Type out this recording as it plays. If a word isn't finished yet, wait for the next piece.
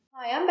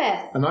Hi, I'm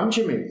Beth. And I'm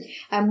Jimmy.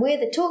 And we're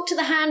the Talk to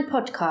the Hand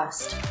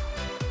podcast.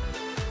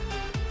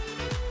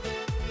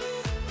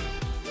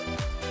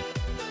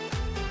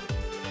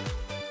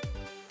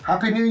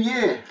 Happy New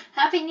Year.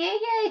 Happy New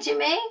Year,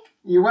 Jimmy.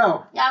 You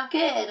well? I'm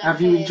good.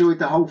 Have you enjoyed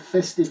the whole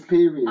festive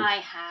period? I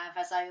have,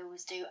 as I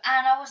always do.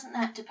 And I wasn't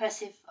that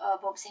depressive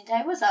Boxing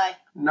Day, was I?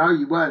 No,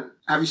 you weren't.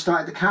 Have you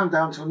started the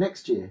countdown till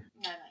next year?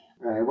 No,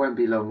 not It won't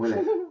be long, will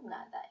it? No,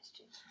 that is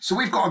true. So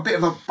we've got a bit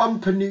of a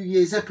bumper New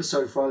Year's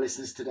episode for our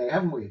listeners today,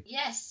 haven't we?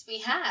 Yes, we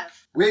have.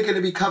 We're going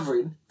to be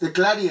covering the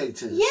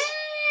Gladiators.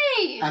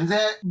 Yay! And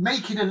they're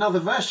making another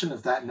version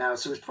of that now,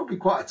 so it's probably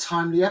quite a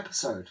timely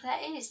episode.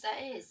 That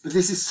is. But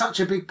this is such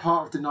a big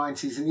part of the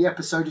 90s, and the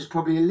episode is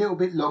probably a little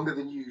bit longer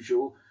than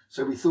usual,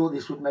 so we thought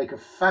this would make a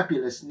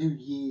fabulous New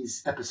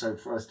Year's episode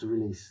for us to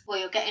release. Well,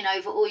 you're getting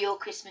over all your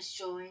Christmas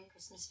joy,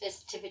 Christmas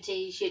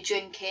festivities, you're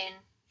drinking.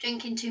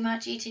 Drinking too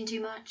much, eating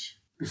too much.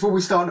 Before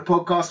we start the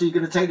podcast, are you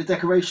going to take the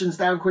decorations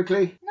down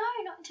quickly? No,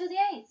 not until the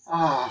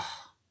 8th.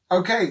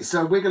 Okay,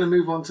 so we're going to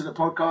move on to the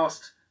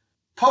podcast.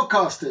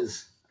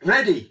 Podcasters,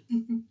 ready?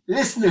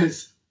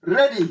 Listeners,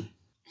 ready?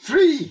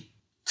 3,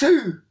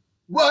 2,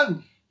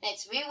 1.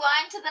 Let's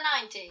rewind to the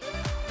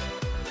 90s.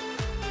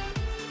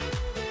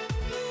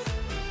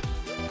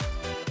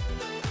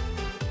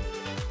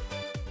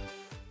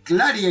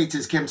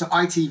 Gladiators came to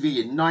ITV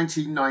in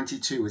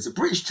 1992 as a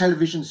British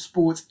television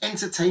sports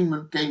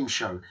entertainment game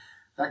show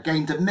that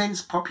gained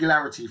immense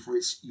popularity for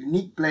its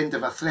unique blend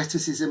of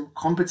athleticism,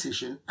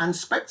 competition and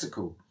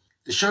spectacle.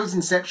 The show's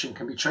inception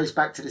can be traced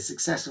back to the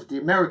success of the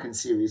American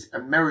series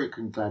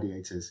American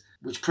Gladiators,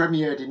 which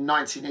premiered in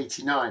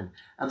 1989,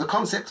 and the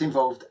concept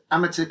involved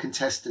amateur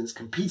contestants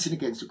competing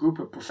against a group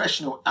of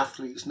professional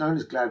athletes known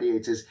as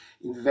gladiators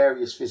in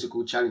various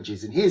physical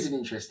challenges. And here's an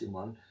interesting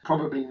one,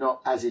 probably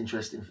not as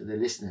interesting for the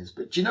listeners,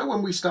 but do you know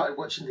when we started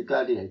watching the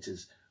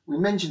Gladiators, we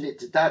mentioned it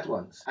to Dad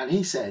once, and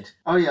he said,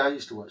 "Oh yeah, I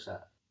used to watch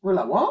that." We're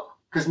like, "What?"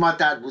 Because my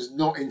dad was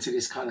not into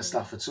this kind of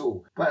stuff at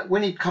all. But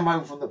when he'd come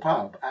home from the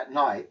pub at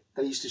night,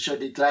 they used to show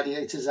the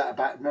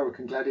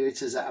American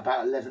Gladiators at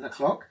about 11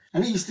 o'clock.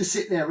 And he used to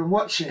sit there and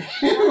watch it.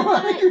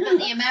 But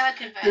the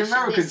American version. The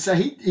American, so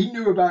he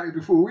knew about it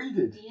before we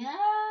did. Yeah,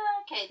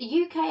 okay.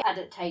 The UK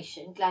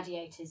adaptation,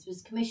 Gladiators,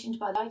 was commissioned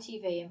by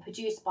ITV and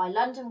produced by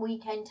London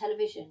Weekend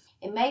Television.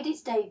 It made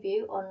its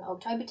debut on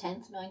October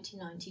 10th,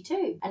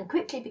 1992, and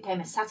quickly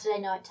became a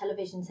Saturday night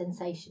television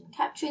sensation,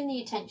 capturing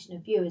the attention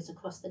of viewers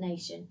across the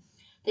nation.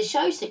 The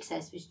show's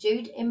success was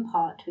due in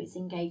part to its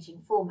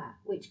engaging format,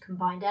 which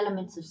combined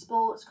elements of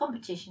sports,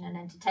 competition and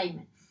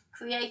entertainment,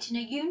 creating a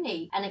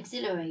unique and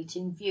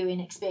exhilarating viewing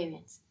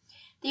experience.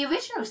 The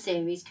original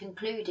series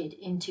concluded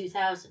in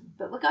 2000,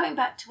 but we're going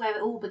back to where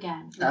it all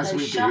began. As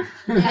we do.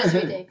 As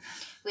we do.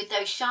 With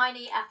those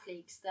shiny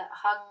athletes that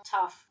hung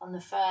tough on the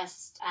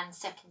first and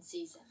second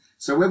season.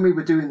 So when we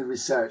were doing the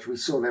research, we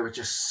saw there were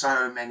just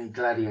so many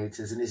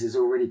gladiators, and this is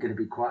already going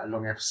to be quite a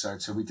long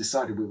episode. So we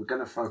decided we were going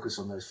to focus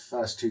on those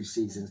first 2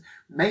 seasons,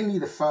 mainly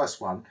the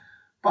first one.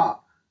 But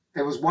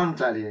there was one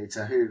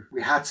gladiator who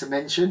we had to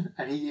mention,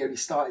 and he only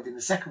started in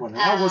the second one,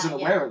 and I wasn't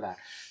aware of that.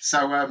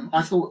 So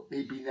I thought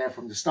he'd been there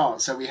from the start.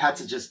 So we had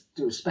to just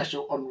do a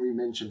special honorary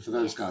mention for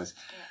those guys.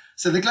 Yeah.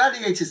 So the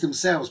gladiators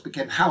themselves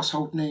became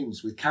household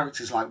names, with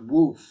characters like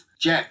Wolf,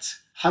 Jet,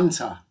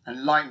 Hunter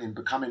and Lightning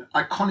becoming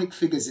iconic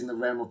figures in the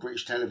realm of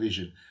British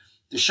television.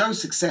 The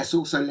show's success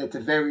also led to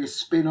various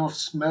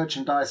spin-offs,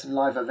 merchandise and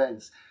live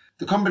events.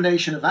 The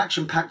combination of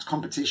action-packed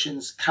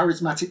competitions,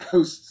 charismatic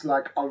hosts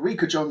like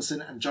Ulrika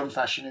Johnson and John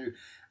Fashanu,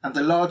 and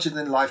the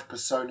larger-than-life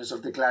personas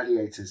of the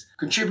gladiators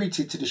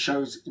contributed to the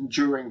show's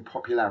enduring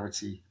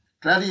popularity.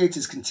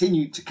 Gladiators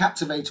continued to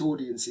captivate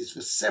audiences for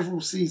several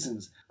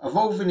seasons,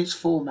 evolving its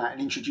format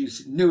and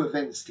introducing new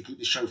events to keep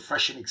the show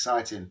fresh and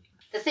exciting.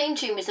 The theme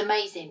tune is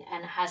amazing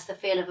and has the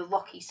feel of a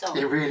rocky song.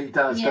 It really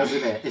does,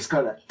 doesn't it? It's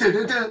got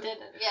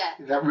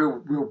that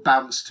real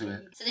bounce to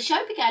it. So the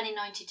show began in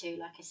 92,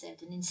 like I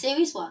said, and in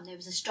Series 1 there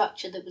was a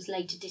structure that was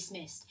later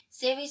dismissed.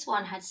 Series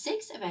 1 had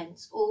 6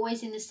 events,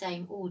 always in the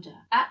same order.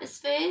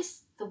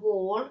 Atmospheres, The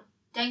Wall,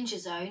 Danger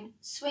Zone,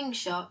 Swing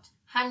Shot,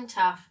 Hang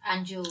Tough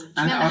and Duel.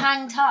 Remember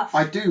Hang Tough?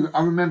 I do.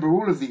 I remember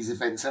all of these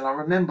events, and I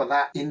remember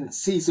that in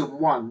season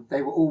 1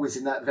 they were always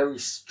in that very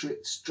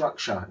strict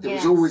structure. There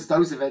was always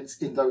those events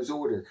in those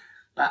orders.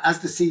 But as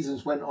the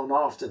seasons went on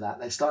after that,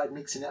 they started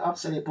mixing it up.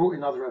 So they brought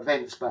in other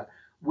events, but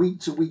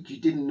week to week you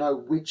didn't know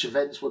which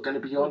events were going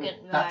to be on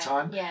that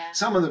time. Yeah.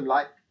 Some of them,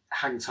 like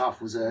Hang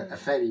Tough, was a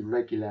fairly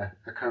regular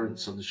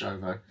occurrence on the show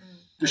though.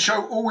 The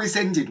show always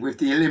ended with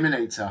the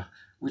Eliminator,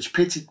 which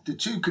pitted the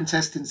 2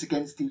 contestants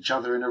against each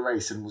other in a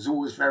race and was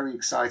always very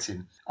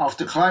exciting.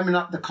 After climbing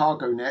up the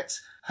cargo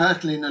nets,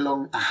 hurtling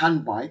along a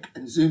handbike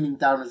and zooming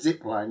down a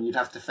zip line, you'd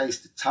have to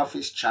face the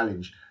toughest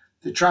challenge,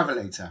 the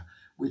Travelator,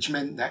 which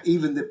meant that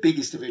even the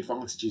biggest of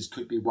advantages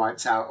could be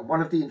wiped out. And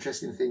one of the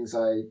interesting things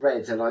I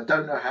read, and I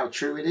don't know how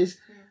true it is,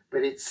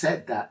 but it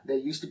said that there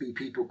used to be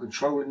people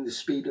controlling the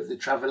speed of the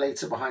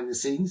travelator behind the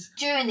scenes.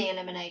 During the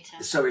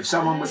Eliminator. So if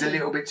someone was a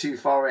little bit too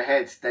far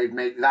ahead, they'd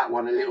make that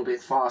one a little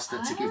bit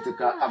faster to give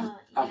the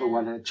other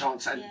one a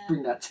chance and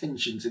bring that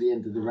tension to the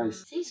end of the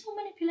race. See, it's all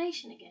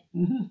manipulation again.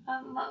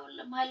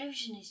 My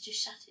illusion is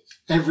just shattered.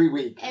 Every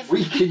week,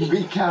 week in,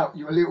 week out,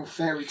 your little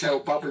fairy tale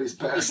bubble is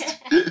burst.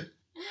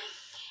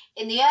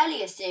 In the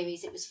earlier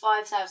series, it was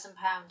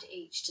 £5,000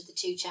 each to the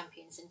two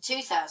champions and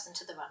 £2,000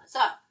 to the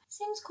runners-up.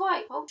 Seems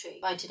quite paltry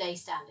by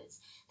today's standards.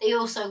 They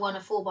also won a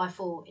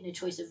 4x4 in a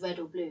choice of red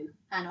or blue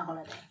and a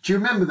holiday. Do you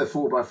remember the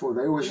 4x4?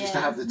 They always used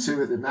to have the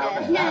two of them out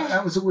there. Yeah.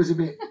 That was always a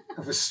bit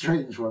of a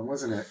strange one,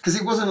 wasn't it? Because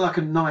it wasn't like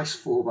a nice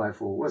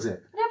 4x4, was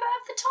it? No, but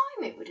at the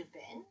time it would have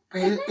been.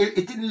 But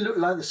it didn't look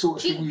like the sort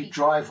of thing you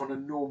drive on a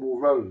normal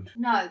road.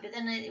 No, but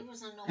then it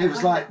wasn't a normal It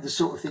was like the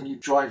sort of thing you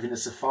drive in a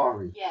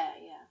safari. Yeah.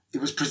 It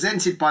was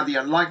presented by the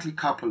unlikely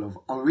couple of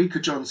Ulrika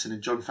Johnson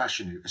and John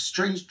Fashanu, a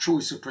strange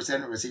choice of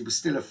presenter as he was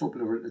still a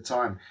footballer at the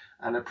time,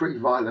 and a pretty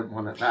violent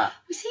one at that.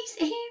 He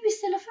was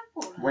still a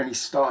footballer? When he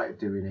started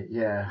doing it,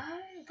 yeah. Oh,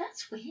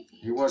 that's weird.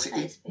 He was.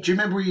 Do you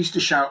remember he used to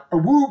shout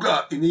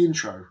 "Awooga" in the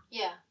intro?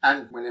 Yeah.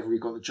 And whenever he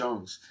got the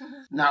chance.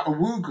 Now,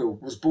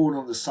 Awooga was born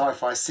on the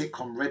sci-fi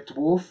sitcom Red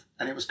Dwarf,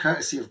 and it was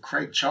courtesy of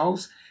Craig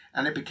Charles.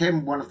 And it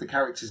became one of the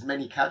character's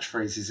many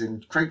catchphrases,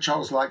 and Craig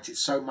Charles liked it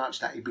so much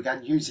that he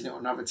began using it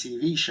on other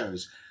TV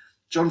shows.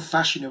 John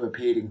Fashanu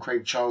appeared in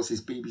Craig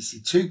Charles's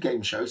BBC Two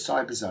game show,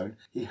 Cyberzone.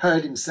 He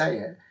heard him say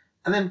it,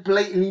 and then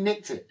blatantly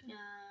nicked it.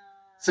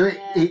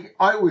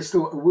 I always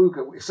thought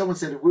Awooga, if someone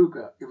said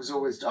Awooga, it was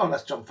always,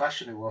 that's John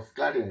Fashanu off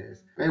Gladiators.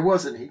 But it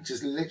wasn't, he'd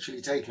just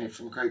literally taken it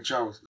from Craig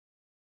Charles.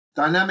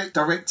 Dynamic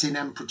directing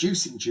and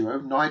producing duo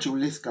Nigel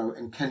Lithgow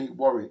and Kenny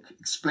Warwick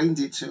explained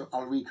it to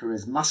Ulrika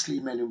as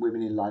muscly men and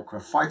women in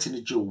lycra fighting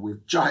a duel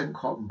with giant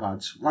cotton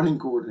buds, running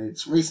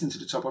gauntlets, racing to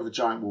the top of a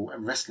giant wall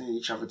and wrestling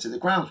each other to the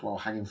ground while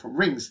hanging from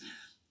rings.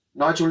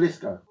 Nigel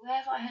Lithgow. Where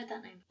have I heard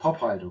that name?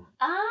 Pop Idol.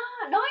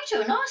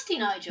 Nigel, Nasty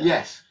Nigel.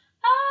 Yes.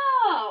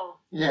 Oh.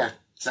 Yeah.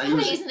 So it's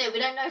funny, isn't it? We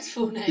don't know his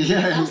full name.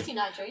 Yeah. Nasty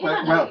Nigel. Yeah,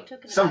 I know what you're talking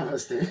about. Some of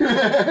us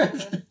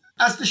do.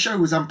 As the show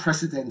was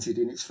unprecedented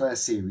in its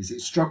first series, it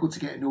struggled to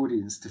get an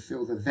audience to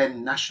fill the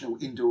then National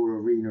Indoor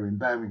Arena in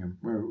Birmingham,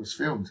 where it was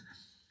filmed.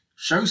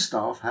 Show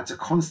staff had to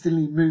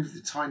constantly move the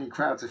tiny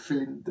crowd to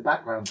fill in the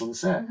backgrounds on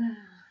set.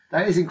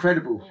 That is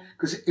incredible,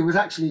 because it was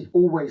actually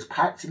always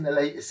packed in the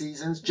later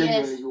seasons,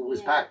 genuinely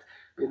always packed.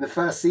 But in the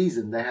first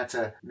season, they had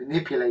to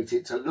manipulate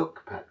it to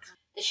look packed.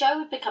 The show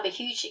would become a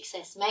huge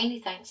success, mainly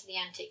thanks to the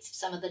antics of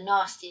some of the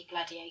nastier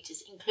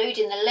gladiators,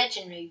 including the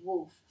legendary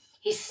Wolf.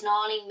 His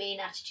snarling, mean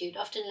attitude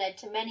often led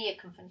to many a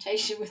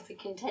confrontation with the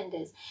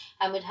contenders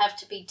and would have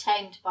to be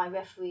tamed by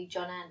referee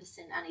John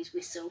Anderson and his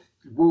whistle.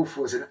 Wolf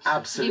was an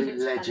absolute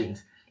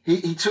legend.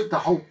 He took the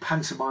whole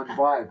pantomime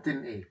vibe,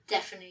 didn't he?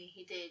 Definitely,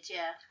 he did,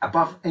 yeah.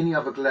 Above any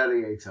other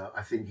gladiator,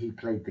 I think he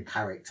played the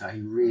character.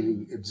 He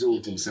really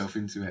absorbed himself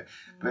into it.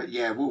 But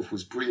yeah, Wolf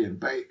was brilliant.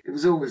 But it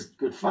was always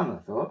good fun, I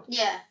thought.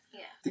 Yeah.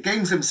 The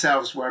games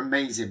themselves were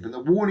amazing, but the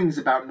warnings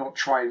about not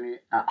trying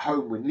it at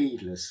home were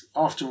needless.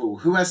 After all,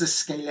 who has a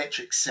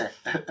Scalextric set,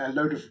 a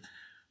load of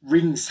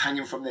rings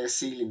hanging from their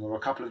ceiling, or a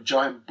couple of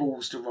giant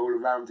balls to roll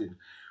around in?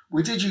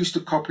 We did used to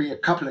copy a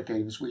couple of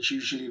games which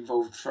usually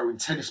involved throwing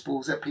tennis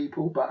balls at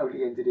people, but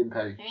only ended in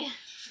pain.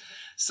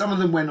 Some of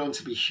them went on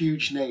to be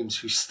huge names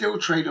who still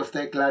trade off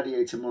their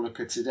gladiator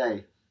moniker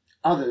today.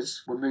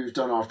 Others were moved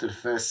on after the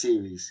first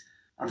series.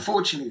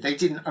 Unfortunately, they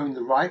didn't own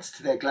the rights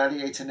to their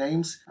gladiator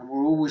names and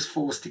were always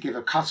forced to give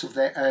a cut of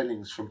their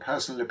earnings from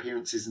personal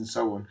appearances and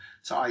so on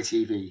to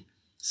ITV.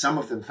 Some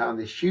of them found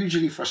this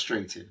hugely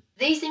frustrating.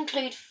 These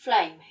include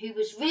Flame, who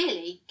was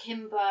really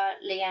Kimber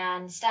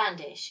Leanne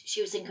Standish.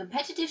 She was a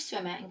competitive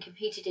swimmer and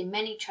competed in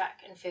many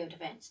track and field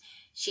events.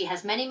 She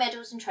has many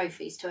medals and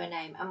trophies to her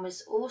name and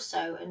was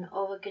also an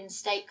Oregon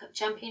State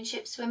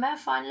Championship swimmer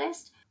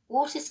finalist.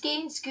 Water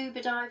skiing,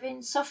 scuba diving,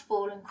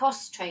 softball and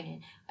cross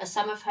training are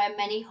some of her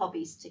many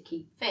hobbies to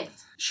keep fit.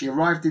 She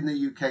arrived in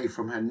the UK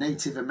from her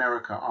native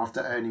America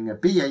after earning a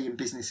BA in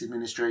Business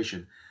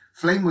Administration.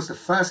 Flame was the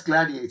first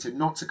gladiator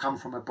not to come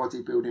from a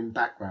bodybuilding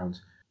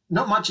background.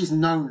 Not much is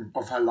known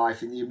of her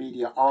life in the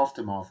immediate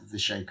aftermath of the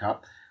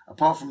shake-up,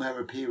 apart from her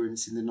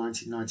appearance in the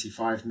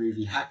 1995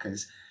 movie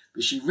Hackers,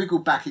 but she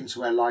wriggled back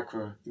into her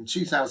lycra in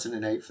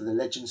 2008 for the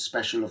Legends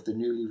special of the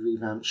newly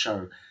revamped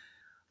show.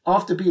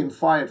 After being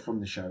fired from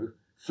the show,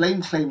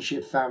 Flame claimed she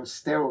had found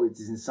steroids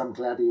in some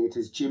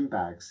gladiators' gym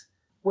bags.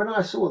 When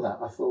I saw that,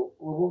 I thought,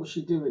 well, what was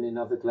she doing in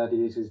other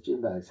gladiators'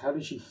 gym bags? How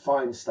did she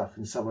find stuff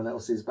in someone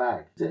else's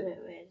bag?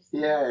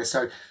 Yeah,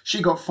 so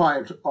she got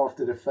fired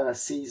after the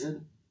first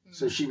season.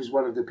 So she was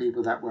one of the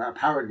people that were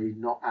apparently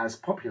not as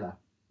popular.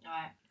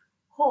 Right.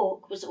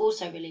 Hawke was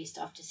also released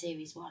after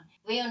Series 1.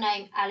 Real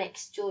name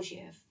Alex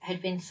Georgiev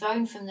had been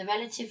thrown from the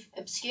relative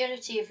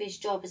obscurity of his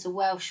job as a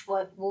Welsh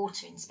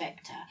water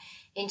inspector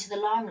into the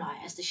limelight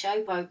as the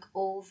show broke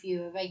all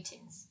viewer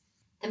ratings.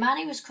 The man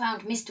who was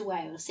crowned Mr.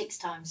 Wales 6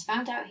 times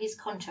found out his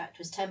contract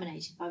was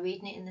terminated by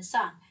reading it in The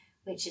Sun,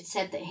 which had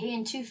said that he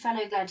and 2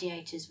 fellow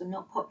gladiators were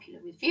not popular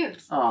with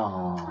viewers.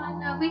 Oh. I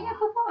know, but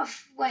what a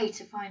way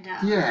to find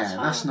out. Yeah,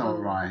 that's not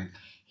right.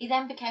 He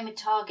then became a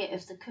target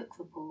of the Cook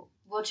report.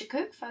 Roger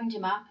Cook phoned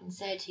him up and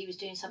said he was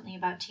doing something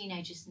about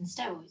teenagers and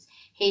steroids.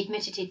 He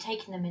admitted he'd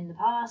taken them in the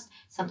past,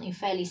 something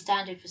fairly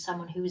standard for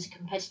someone who was a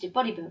competitive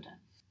bodybuilder.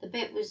 The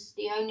bit was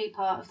the only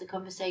part of the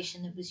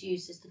conversation that was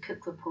used as the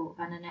Cook report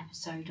ran an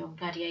episode on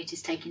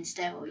gladiators taking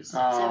steroids.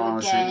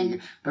 Oh, so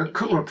again, but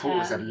Cook report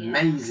was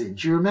amazing. Yeah.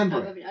 Do you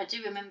remember it? I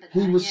do remember that.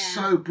 He was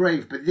so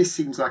brave, but this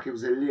seems like it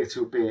was a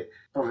little bit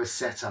of a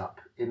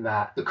setup in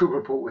that the Cook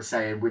report was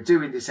saying, we're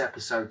doing this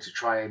episode to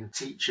try and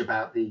teach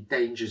about the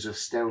dangers of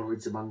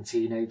steroids among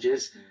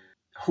teenagers.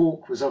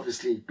 Hawk was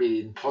obviously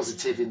being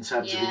positive in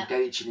terms of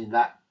engaging in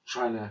that,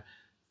 trying to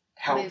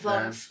help move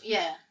them. On.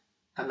 Yeah.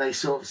 And they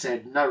sort of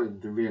said, knowing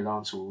the real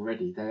answer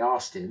already, they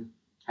asked him,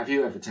 have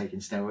you ever taken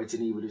steroids?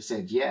 And he would have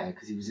said, yeah,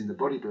 because he was in the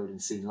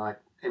bodybuilding scene, like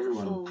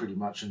everyone pretty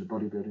much in the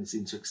bodybuilding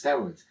scene took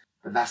steroids.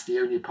 But that's the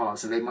only part.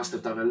 So they must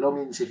have done a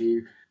long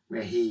interview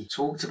where he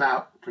talked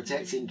about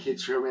protecting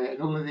kids from it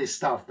and all of this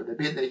stuff. But the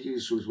bit they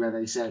used was where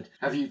they said,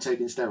 have you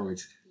taken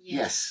steroids?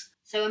 Yes.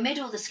 So amid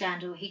all the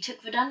scandal, he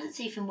took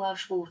redundancy from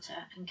Welsh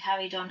Water and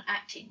carried on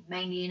acting,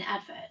 mainly in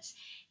adverts.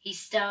 He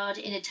starred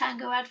in a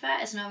Tango advert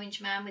as an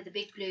orange man with a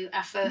big blue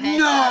afro hairstyle.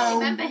 No do you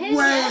remember him?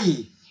 Way!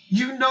 Yeah.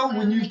 You know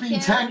when you've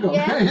been Tango.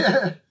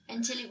 Yeah.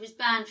 Until it was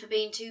banned for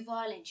being too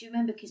violent. Do you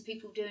remember? Because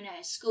people were doing it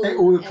at school. At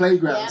all the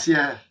playgrounds,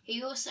 yeah.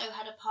 He also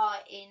had a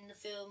part in the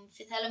film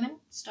Fifth Element,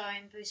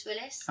 starring Bruce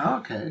Willis. Oh,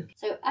 okay.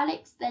 So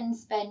Alex then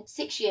spent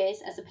 6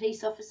 years as a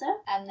police officer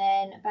and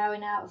then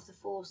bowing out of the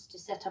force to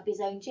set up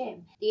his own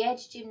gym, the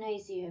Edge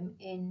Gymnasium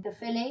in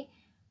Caerphilly,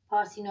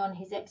 passing on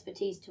his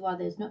expertise to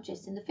others, not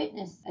just in the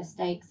fitness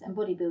stakes and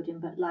bodybuilding,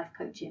 but life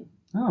coaching.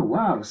 Oh,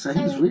 wow. So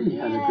he's really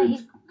had a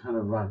good kind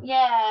of run.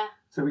 Yeah.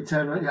 So we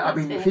turn around. I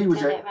mean, if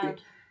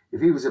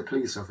he was a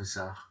police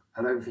officer,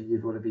 I don't think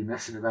you'd want to be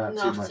messing about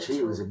too much.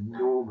 He was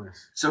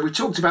enormous. So we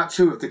talked about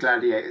 2 of the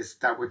gladiators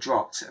that were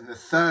dropped, and the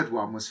third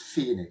one was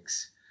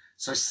Phoenix.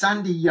 So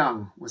Sandy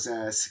Young was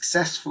a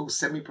successful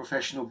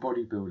semi-professional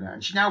bodybuilder,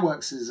 and she now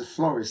works as a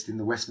florist in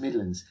the West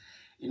Midlands.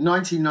 In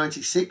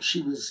 1996,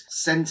 she was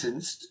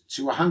sentenced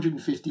to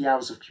 150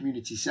 hours of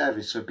community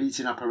service for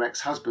beating up her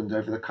ex-husband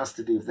over the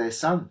custody of their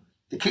son.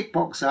 The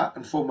kickboxer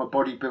and former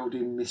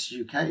bodybuilding Miss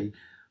UK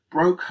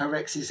broke her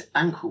ex's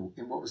ankle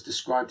in what was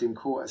described in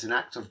court as an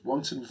act of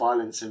wanton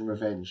violence and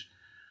revenge.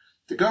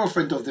 The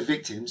girlfriend of the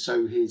victim,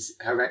 so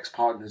her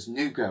ex-partner's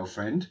new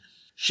girlfriend,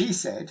 she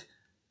said,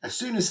 as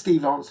soon as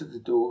Steve answered the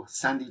door,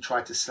 Sandy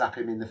tried to slap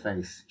him in the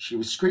face. She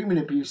was screaming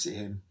abuse at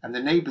him, and the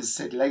neighbours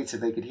said later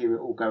they could hear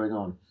it all going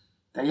on.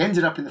 They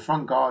ended up in the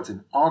front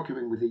garden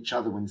arguing with each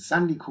other when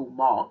Sandy called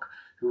Mark,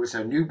 who was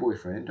her new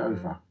boyfriend,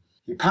 over.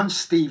 He punched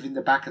Steve in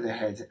the back of the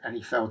head and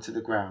he fell to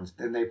the ground.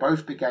 Then they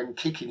both began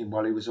kicking him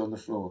while he was on the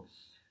floor.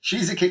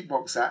 She's a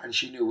kickboxer and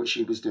she knew what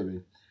she was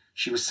doing.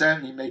 She was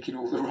certainly making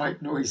all the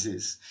right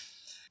noises.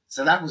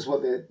 So that was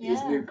what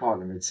his new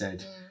partner had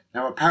said.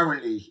 Now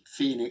apparently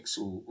Phoenix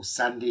or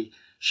Sandy,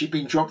 she'd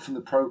been dropped from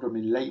the programme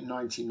in late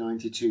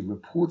 1992,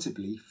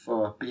 reportedly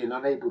for being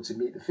unable to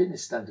meet the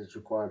fitness standards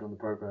required on the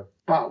programme.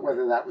 But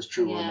whether that was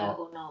true or not,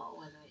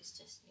 whether it's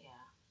just,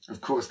 of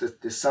course,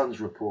 the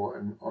Sun's report,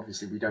 and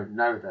obviously we don't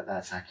know that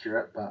that's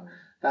accurate, but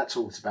that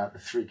talks about the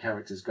 3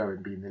 characters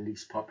going being the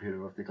least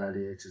popular of the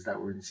gladiators that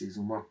were in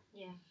season 1.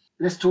 Yeah.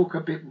 Let's talk a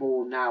bit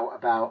more now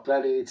about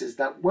gladiators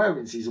that were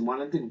in season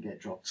 1 and didn't get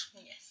dropped.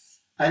 Yes.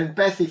 And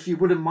Beth, if you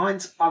wouldn't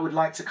mind, I would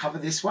like to cover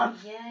this one.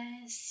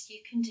 Yes,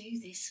 you can do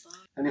this one.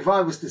 And if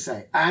I was to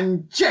say,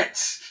 and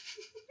Jets,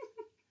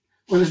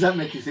 what does that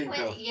make you think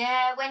of?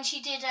 Yeah, when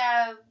she did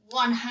a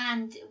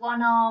one-handed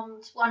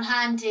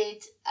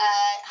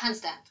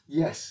handstand.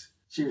 Yes,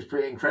 she was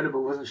pretty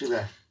incredible, wasn't she,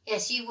 Beth?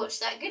 Yes, you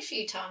watched that a good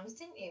few times,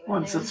 didn't you?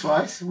 Once or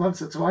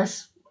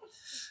twice.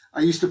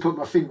 I used to put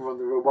my finger on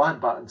the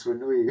rewind button to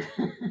annoy you.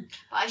 But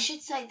I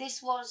should say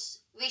this was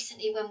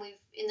recently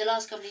in the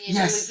last couple of years,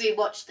 yes. when we've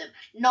rewatched them.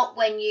 Not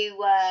when you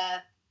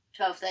were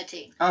 12,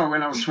 13. Oh,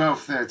 when I was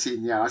 12,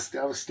 13, yeah. I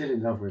was still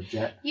in love with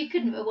Jet. You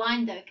couldn't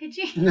rewind though, could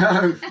you?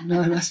 No,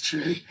 that's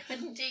true.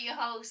 Couldn't do your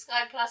whole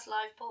Sky Plus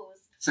live pause.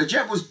 So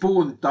Jet was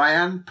born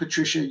Diane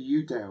Patricia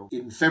Udale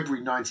in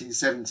February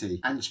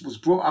 1970 and was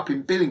brought up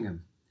in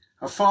Billingham.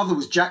 Her father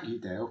was Jack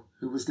Udale,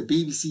 who was the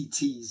BBC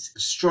T's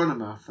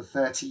astronomer for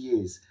 30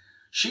 years.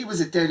 She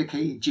was a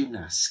dedicated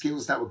gymnast,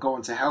 skills that would go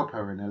on to help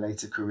her in her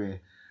later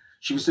career.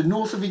 She was the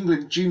North of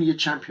England junior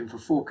champion for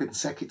 4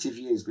 consecutive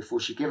years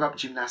before she gave up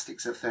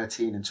gymnastics at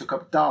 13 and took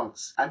up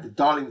dance at the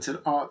Darlington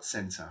Arts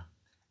Centre.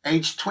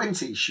 Aged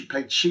 20, she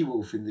played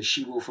She-Wolf in the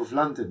She-Wolf of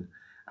London,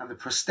 and the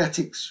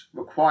prosthetics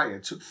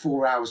required took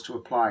 4 hours to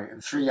apply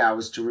and 3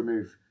 hours to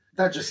remove.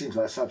 That just seems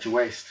like such a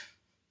waste.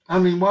 I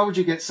mean, why would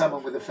you get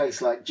someone with a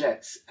face like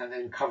Jet's and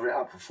then cover it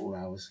up for 4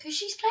 hours? Because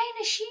she's playing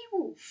a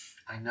she-wolf.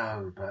 I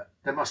know, but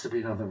there must have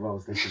been other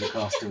roles they could have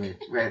cast her in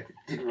where it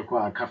didn't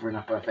require covering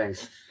up her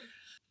face.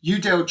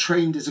 Udale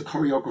trained as a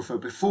choreographer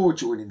before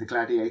joining the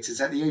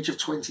Gladiators at the age of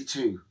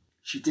 22.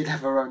 She did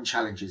have her own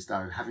challenges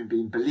though, having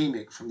been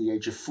bulimic from the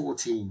age of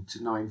 14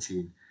 to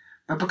 19.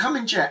 But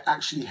becoming Jet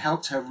actually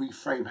helped her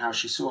reframe how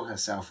she saw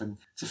herself and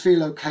to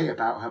feel okay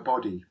about her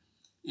body.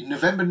 In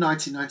November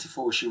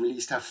 1994, she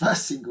released her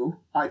first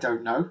single, I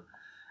Don't Know,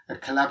 a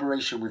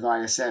collaboration with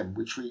ISM,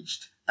 which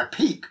reached a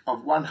peak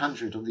of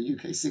 100 on the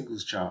UK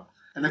singles chart.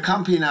 An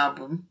accompanying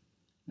album,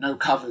 No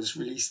Covers,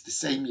 released the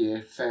same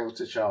year, failed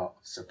to chart.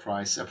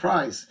 Surprise,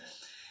 surprise.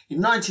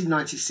 In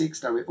 1996,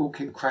 though, it all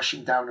came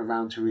crashing down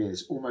around her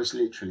ears, almost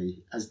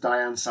literally, as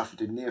Diane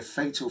suffered a near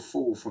fatal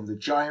fall from the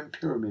giant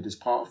pyramid as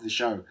part of the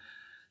show.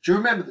 Do you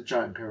remember the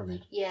giant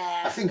pyramid?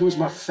 Yeah. I think it was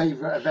my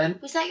favourite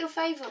event. Was that your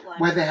favourite one?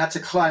 Where they had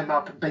to climb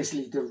up and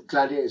basically the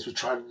gladiators would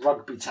try and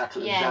rugby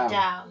tackle them down. Yeah,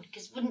 down.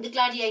 Because wouldn't the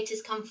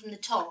gladiators come from the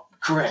top?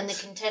 Correct. And the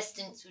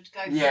contestants would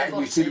go from Yeah, the and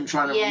bottom. you see them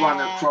trying to run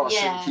across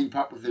yeah, and keep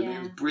up with them. Yeah. It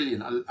was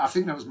brilliant. I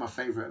think that was my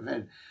favourite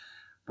event.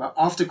 But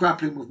after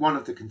grappling with one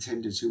of the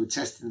contenders who were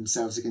testing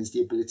themselves against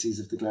the abilities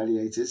of the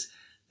gladiators,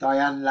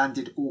 Diane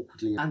landed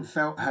awkwardly and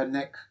felt her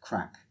neck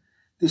crack.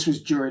 This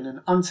was during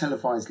an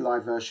untelevised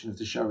live version of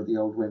the show at the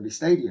old Wembley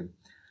Stadium.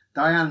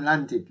 Diane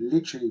landed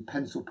literally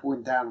pencil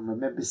point down and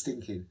remembers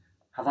thinking,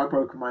 have I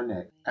broken my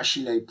neck? As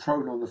she lay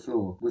prone on the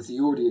floor with the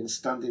audience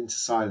stunned into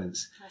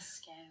silence. That's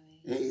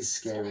scary. It is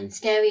scary.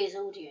 Scary as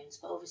audience,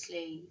 but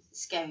obviously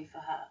scary for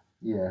her.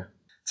 Yeah.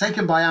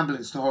 Taken by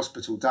ambulance to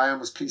hospital, Diane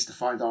was pleased to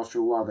find after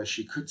a while that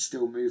she could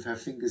still move her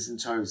fingers and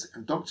toes,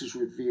 and doctors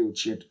revealed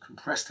she had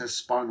compressed her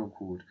spinal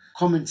cord,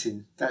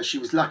 commenting that she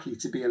was lucky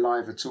to be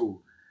alive at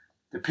all.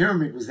 The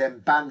pyramid was then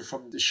banned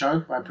from the show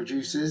by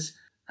producers,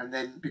 and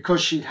then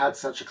because she'd had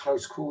such a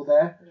close call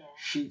there,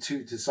 she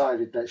too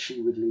decided that she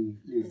would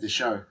leave the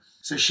show.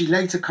 So she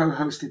later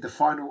co-hosted the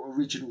final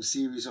original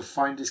series of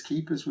Finders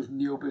Keepers with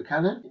Neil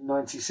Buchanan in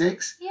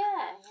 96. Yeah.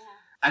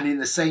 And in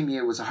the same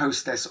year was a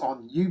hostess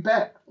on You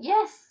Bet.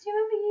 Yes, do you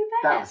remember You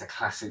Bet? That was a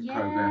classic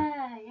programme.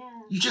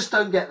 Yeah. You just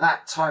don't get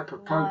that type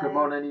of programme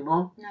on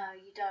anymore. No,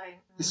 you don't.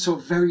 It's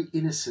sort of very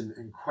innocent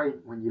and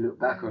quaint when you look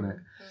back on it.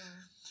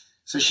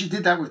 So she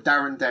did that with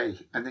Darren Day,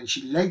 and then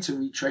she later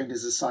retrained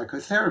as a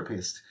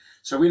psychotherapist.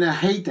 So in her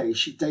heyday,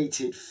 she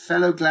dated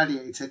fellow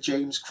gladiator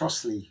James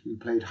Crossley, who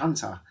played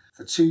Hunter,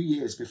 for 2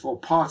 years before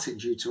parting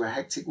due to her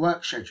hectic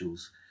work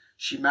schedules.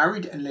 She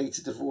married and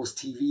later divorced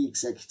TV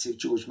executive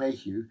George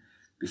Mayhew,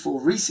 before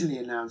recently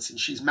announcing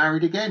she's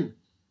married again.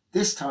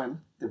 This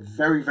time, the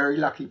very, very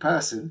lucky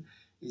person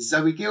is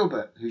Zoe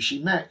Gilbert, who she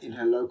met in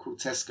her local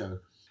Tesco.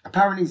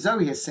 Apparently,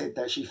 Zoe has said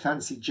that she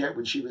fancied Jet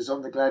when she was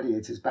on the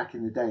Gladiators back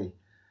in the day.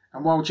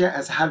 And while Jet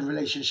has had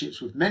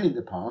relationships with men in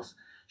the past,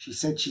 she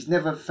said she's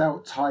never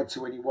felt tied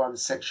to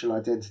anyone's sexual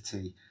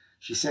identity.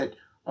 She said,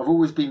 I've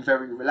always been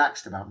very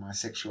relaxed about my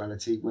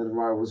sexuality,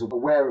 whether I was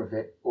aware of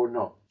it or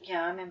not.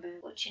 Yeah, I remember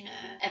watching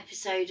an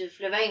episode of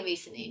Lorraine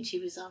recently and she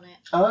was on it.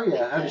 Oh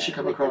yeah, how did she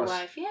come across? The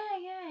wife.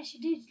 Yeah, she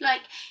did.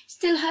 Like,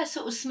 still her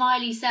sort of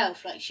smiley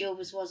self, like she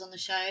always was on the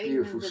show.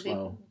 Beautiful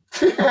smile.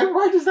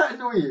 Why does that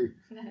annoy you?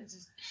 No,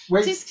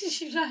 just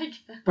because you like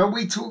her. But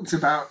we talked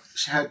about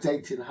her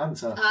dating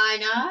Hunter. I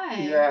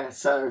know. Yeah,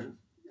 so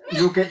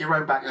you'll get your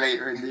own back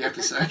later in the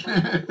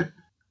episode.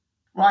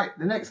 Right,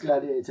 the next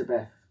gladiator,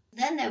 Beth.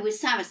 Then there was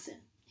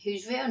Saracen,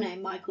 whose real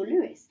name Michael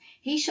Lewis.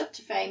 He shot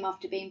to fame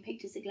after being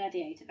picked as a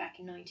gladiator back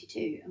in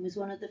 '92 and was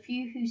one of the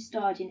few who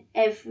starred in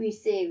every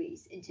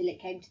series until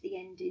it came to the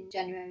end in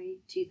January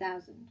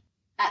 2000.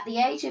 At the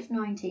age of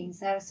 19,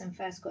 Saracen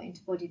first got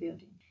into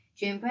bodybuilding.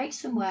 During breaks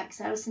from work,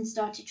 Saracen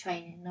started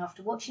training, and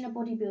after watching a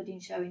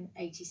bodybuilding show in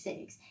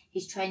 '86,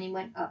 his training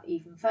went up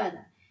even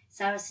further.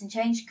 Saracen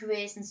changed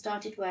careers and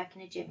started work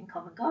in a gym in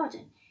Covent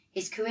Garden.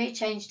 His career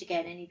changed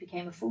again and he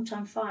became a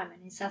full-time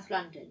fireman in South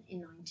London in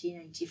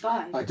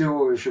 1985. I do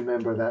always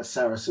remember that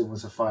Saracen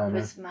was a fireman.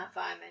 He was a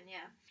fireman,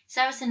 yeah.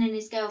 Saracen and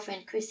his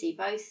girlfriend Chrissy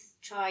both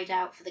tried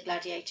out for the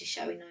Gladiator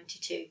show in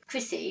 '92.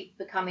 Chrissy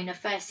becoming a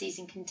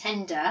first-season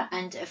contender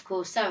and, of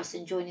course,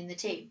 Saracen joining the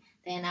team.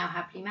 They are now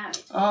happily married.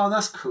 Oh,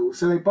 that's cool.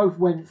 So they both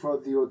went for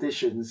the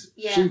auditions.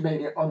 Yeah. She made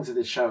it onto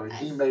the show and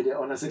he made it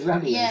on as a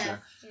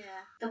gladiator. Yeah.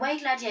 The way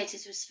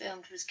Gladiators was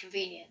filmed was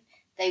convenient.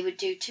 They would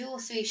do 2 or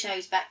 3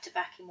 shows back to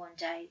back in one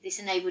day. This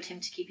enabled him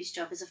to keep his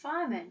job as a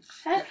fireman.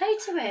 Fair play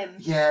to him.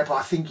 Yeah, but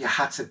I think you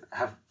had to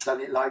have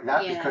done it like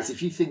that because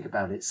if you think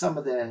about it, some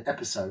of their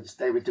episodes,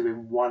 they were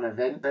doing one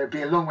event. There'd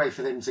be a long way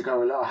for them to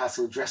go, a lot of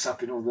hassle, dress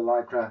up in all the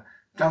lycra,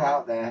 go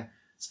out there,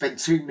 spend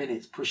 2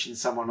 minutes pushing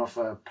someone off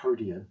a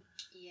podium.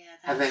 Yeah,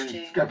 and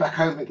then go back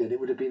home again. It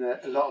would have been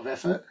a lot of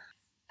effort.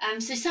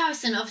 So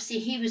Saracen, obviously,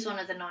 he was one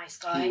of the nice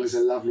guys. He was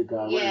a lovely guy,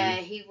 wasn't he? Yeah,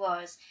 he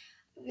was.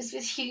 It was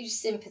with huge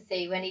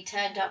sympathy when he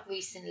turned up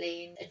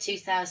recently in a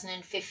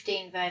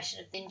 2015 version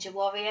of Ninja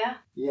Warrior.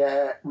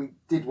 Yeah, we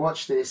did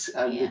watch this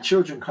and the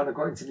children kind of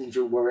got into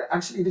Ninja Warrior.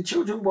 Actually, the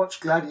children watched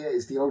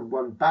Gladiators, the old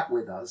one, back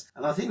with us.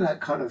 And I think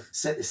that kind of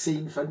set the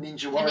scene for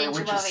Ninja Warrior,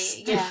 which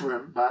was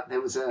different, but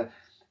there was a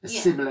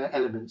similar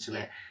element to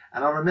it.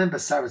 And I remember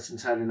Saracen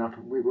turning up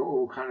and we were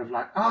all kind of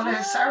like, oh,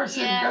 there's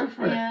Saracen, go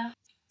for it.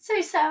 So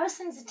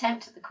Saracen's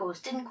attempt at the course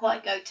didn't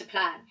quite go to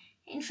plan.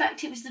 In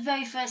fact, it was the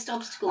very first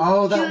obstacle.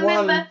 Oh, Do you that one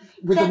remember?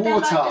 with the They're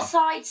water. like the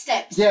side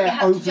steps. Yeah, you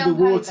have over to jump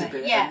the water over.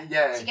 bit. Yeah,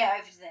 Yeah. to get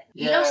over to it.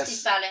 He Yes. lost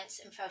his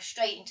balance and fell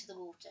straight into the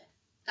water.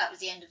 That was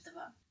the end of the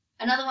run.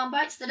 Another one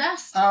bites the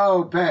dust.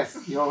 Oh, Beth,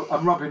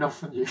 I'm rubbing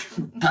off on you.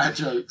 Bad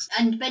jokes.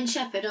 And Ben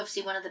Shepherd,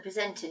 obviously one of the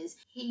presenters,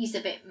 he's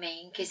a bit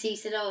mean because he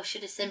said, I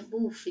should have sent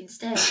Wolf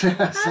instead.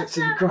 That's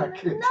actually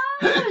quite good. No,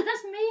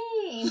 that's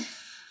mean.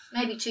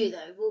 Maybe true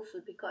though. Wolf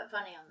would be quite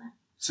funny on that.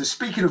 So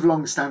speaking of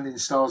long-standing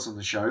stars on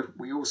the show,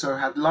 we also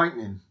had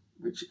Lightning,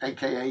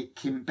 aka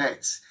Kim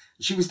Betts.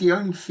 She was the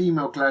only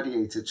female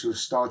gladiator to have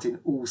starred in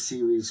all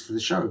series for the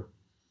show.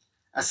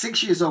 At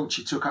 6 years old,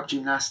 she took up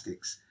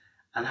gymnastics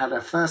and had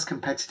her first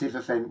competitive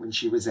event when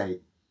she was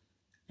 8.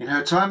 In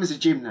her time as a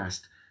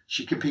gymnast,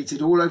 she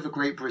competed all over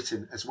Great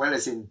Britain as well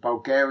as in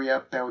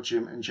Bulgaria,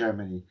 Belgium and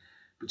Germany.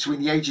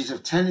 Between the ages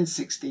of 10 and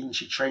 16,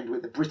 she trained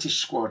with the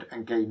British squad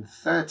and gained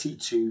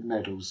 32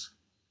 medals.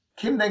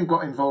 Kim then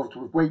got involved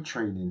with weight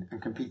training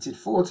and competed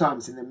 4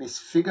 times in the Miss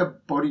Figure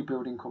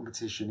bodybuilding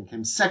competition and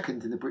came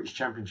second in the British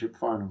Championship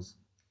finals.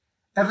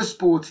 Ever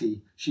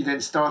sporty, she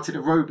then started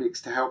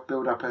aerobics to help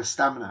build up her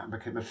stamina and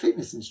became a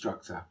fitness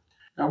instructor.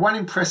 Now, one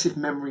impressive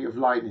memory of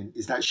Lightning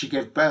is that she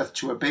gave birth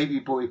to a baby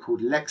boy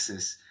called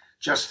Lexus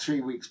just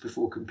 3 weeks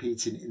before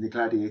competing in the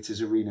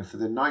Gladiators arena for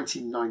the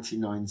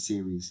 1999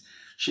 series.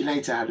 She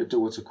later had a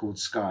daughter called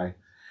Sky.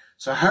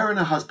 So her and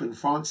her husband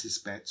Francis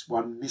Betts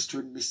won Mr.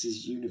 and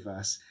Mrs.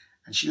 Universe,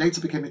 and she later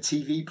became a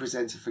TV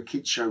presenter for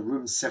kids show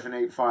Room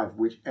 785,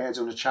 which aired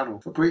on a channel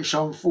for British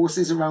Armed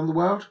Forces around the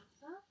world.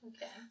 Oh,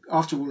 okay.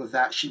 After all of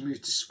that, she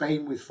moved to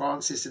Spain with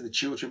Francis and the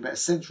children, but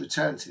has since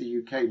returned to the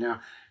UK.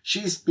 Now,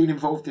 she's been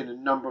involved in a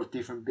number of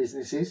different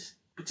businesses,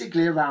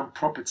 particularly around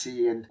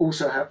property and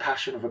also her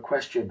passion of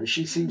equestrian, but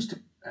she seems to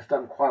have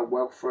done quite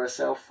well for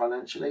herself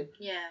financially.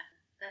 Yeah,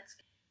 that's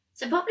good.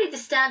 So probably the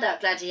standout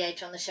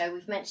gladiator on the show,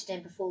 we've mentioned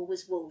him before,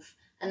 was Wolf.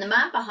 And the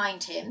man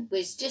behind him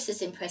was just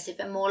as impressive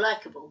and more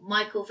likeable.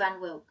 Michael Van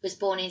Wilk was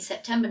born in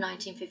September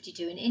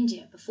 1952 in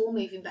India before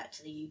moving back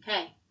to the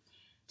UK.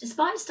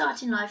 Despite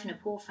starting life in a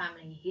poor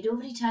family, he'd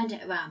already turned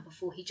it around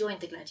before he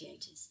joined the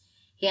Gladiators.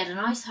 He had a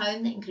nice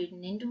home that included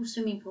an indoor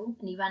swimming pool,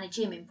 and he ran a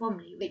gym in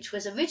Bromley, which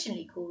was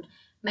originally called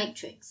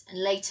Matrix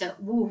and later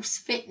Wolf's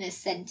Fitness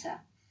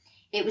Centre.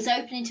 It was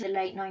open into the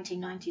late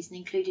 1990s and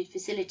included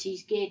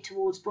facilities geared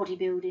towards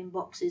bodybuilding,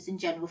 boxers and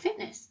general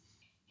fitness.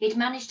 He'd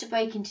managed to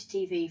break into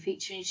TV,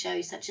 featuring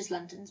shows such as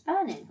London's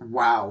Burning.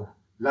 Wow.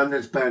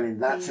 London's Burning,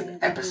 that's an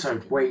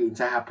episode waiting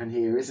to happen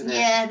here, isn't it?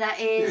 Yeah, that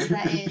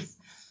is.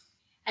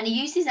 And he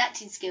used his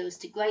acting skills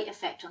to great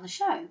effect on the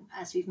show,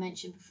 as we've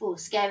mentioned before,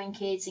 scaring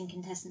kids and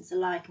contestants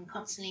alike and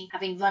constantly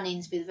having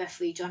run-ins with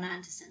referee John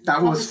Anderson.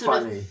 That was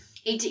funny.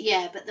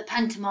 But the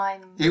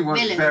pantomime It was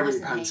villain, very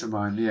wasn't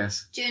pantomime,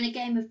 yes. During a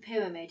game of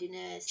Pyramid in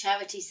a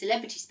charity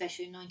celebrity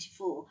special in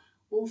 '94,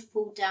 Wolf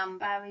pulled down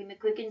Barry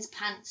McGuigan's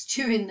pants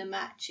during the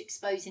match,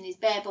 exposing his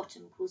bare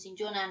bottom, causing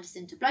John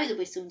Anderson to blow the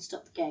whistle and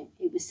stop the game.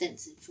 It was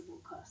censored for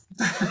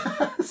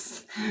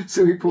broadcast.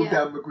 So he pulled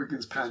down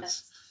McGuigan's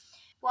pants.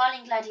 While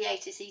in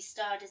Gladiators, he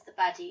starred as the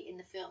baddie in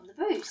the film The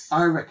Bruce.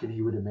 I reckon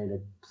he would have made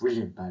a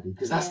brilliant baddie,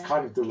 because that's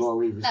kind of the role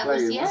he was playing,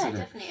 wasn't it? Yeah,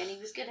 definitely, and he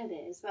was good at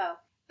it as well.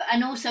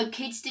 And also,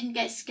 kids didn't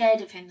get scared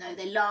of him, though.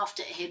 They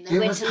laughed at him. They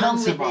went along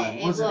with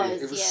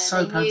it. It was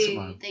so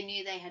pantomime. They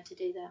knew they had to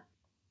do that.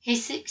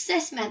 His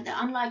success meant that,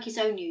 unlike his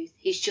own youth,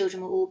 his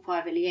children were all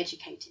privately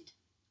educated.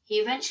 He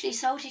eventually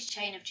sold his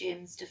chain of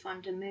gyms to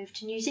fund a move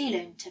to New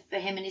Zealand for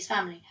him and his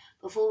family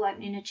before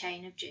opening a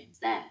chain of gyms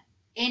there.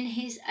 In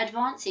his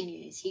advancing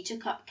years, he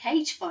took up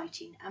cage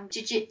fighting and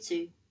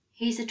jiu-jitsu.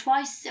 He's a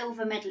twice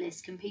silver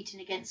medalist competing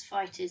against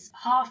fighters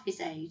half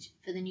his age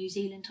for the New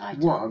Zealand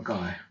title. What a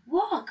guy.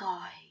 What a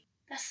guy.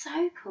 That's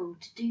so cool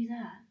to do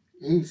that.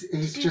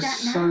 He's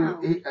just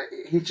so...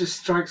 He just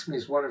strikes me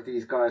as one of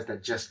these guys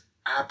that just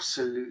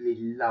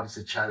absolutely loves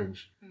a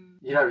challenge.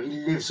 You know,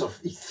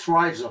 he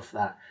thrives off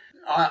that.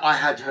 I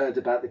had heard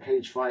about the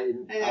cage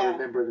fighting, I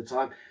remember at the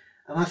time,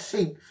 and I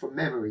think from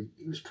memory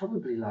he was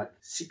probably like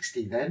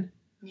 60 then.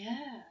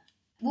 Yeah.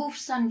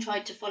 Wolf's son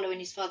tried to follow in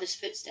his father's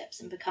footsteps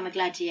and become a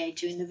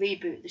gladiator in the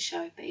reboot of the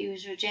show, but he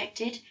was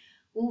rejected.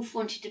 Wolf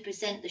wanted to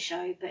present the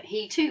show, but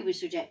he too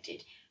was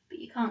rejected. But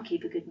you can't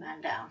keep a good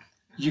man down.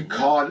 You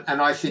can't,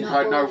 and I think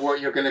I know what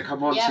you're going to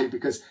come on to,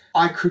 because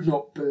I could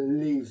not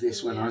believe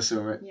this when I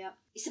saw it. Yeah.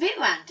 It's a bit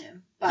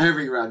random. But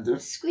very random.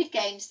 Squid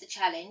Games, the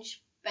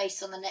challenge,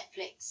 based on the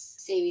Netflix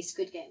series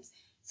Squid Games.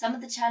 Some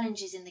of the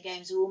challenges in the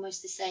games are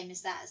almost the same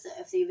as that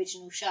of the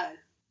original show.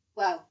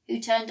 Well, who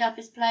turned up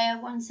as player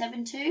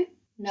 172?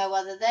 No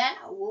other than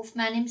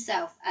Wolfman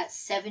himself at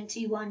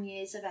 71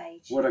 years of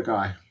age. What a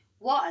guy.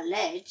 What a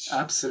ledge.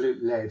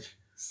 Absolute ledge.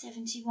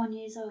 71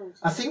 years old.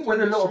 I think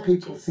when a lot of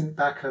people think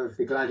back of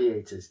the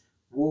Gladiators,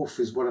 Wolf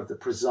is one of the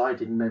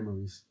presiding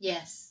memories.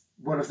 Yes.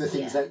 One of the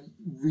things that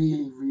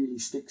really, really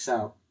sticks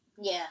out.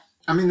 Yeah.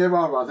 I mean, there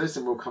are others,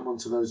 and we'll come on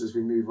to those as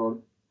we move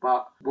on,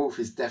 but Wolf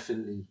is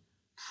definitely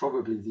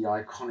probably the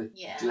iconic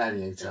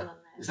gladiator.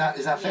 Is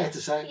that fair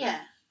to say? Yeah,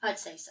 I'd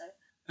say so.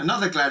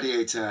 Another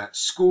gladiator,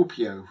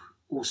 Scorpio,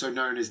 also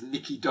known as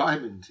Nikki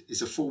Diamond,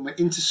 is a former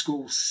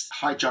inter-school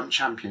high jump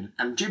champion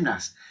and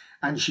gymnast,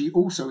 and she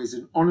also is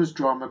an honours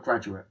drama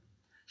graduate.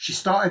 She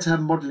started her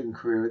modelling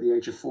career at the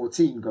age of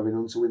 14, going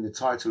on to win the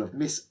title of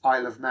Miss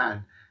Isle of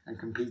Man and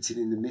competing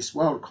in the Miss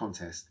World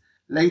contest.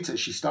 Later,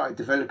 she started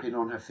developing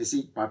on her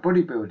physique by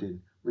bodybuilding,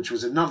 which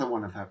was another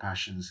one of her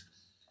passions.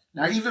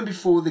 Now, even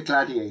before the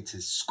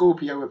Gladiators,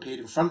 Scorpio appeared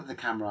in front of the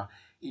camera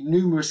in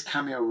numerous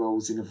cameo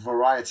roles in a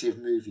variety of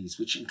movies,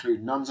 which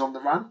include Nuns on the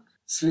Run,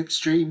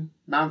 Slipstream,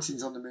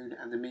 Mountains on the Moon,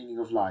 and The Meaning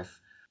of Life.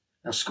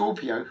 Now,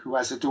 Scorpio, who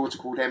has a daughter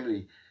called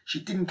Emily, she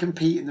didn't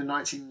compete in the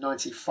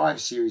 1995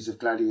 series of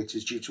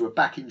Gladiators due to a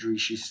back injury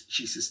she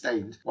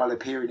sustained while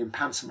appearing in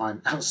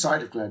pantomime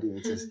outside of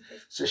Gladiators.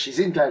 So she's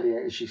in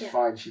Gladiators, she's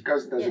fine, she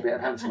goes and does a bit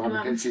of pantomime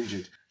and gets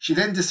injured. She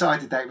then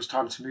decided that it was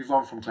time to move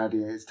on from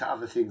Gladiators to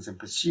other things and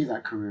pursue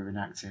that career in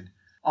acting.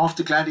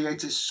 After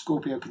Gladiators,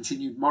 Scorpio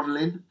continued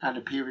modelling and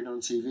appearing on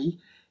TV,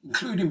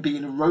 including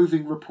being a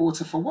roving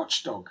reporter for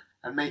Watchdog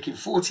and making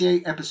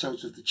 48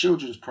 episodes of the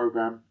children's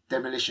programme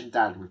Demolition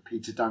Dad with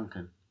Peter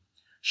Duncan.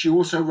 She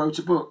also wrote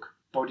a book,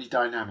 Body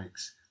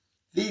Dynamics.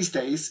 These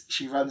days,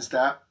 she runs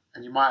the,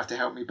 and you might have to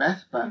help me,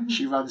 Beth, but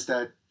she runs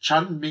the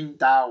Chun Ming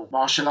Dao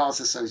Martial Arts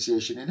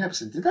Association in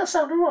Epsom. Did that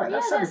sound all right? Yeah,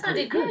 that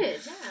sounded good.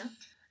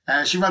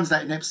 Yeah. She runs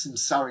that in Epsom,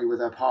 Surrey,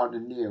 with her partner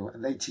Neil,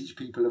 and they teach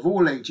people of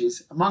all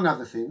ages, among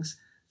other things,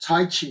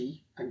 Tai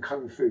Chi and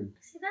Kung Fu.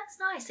 See, that's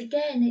nice.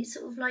 Again, it's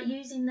sort of like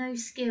using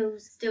those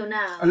skills still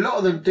now. A lot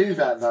of them do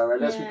that, though,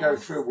 and as we go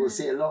through, we'll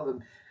see a lot of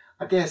them.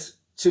 I guess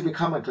to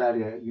become a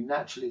gladiator, you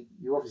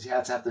obviously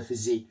have to have the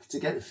physique. To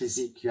get the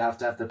physique, you have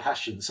to have the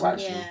passion. So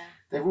actually,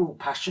 they're all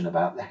passionate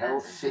about the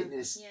health,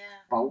 fitness,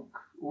 bulk,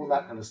 all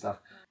that kind of stuff.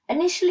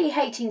 Initially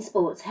hating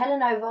sports,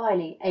 Helen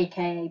O'Reilly,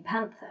 aka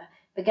Panther,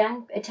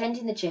 began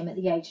attending the gym at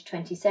the age of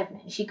 27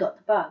 and she got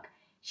the bug.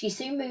 She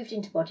soon moved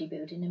into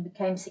bodybuilding and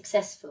became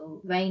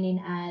successful,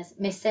 reigning as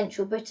Miss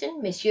Central Britain,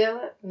 Miss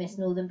Europe, Miss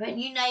Northern Britain,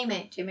 you name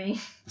it, Jimmy.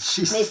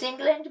 Miss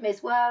England,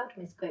 Miss World,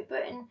 Miss Great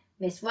Britain,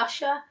 Miss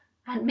Russia,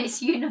 and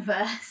Miss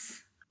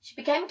Universe. She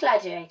became a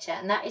gladiator,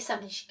 and that is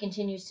something she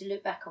continues to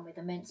look back on with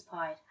immense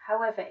pride.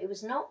 However, it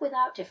was not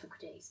without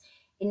difficulties.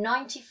 In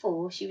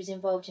 '94, she was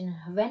involved in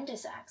a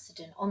horrendous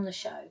accident on the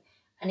show,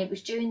 and it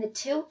was during the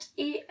tilt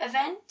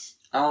event.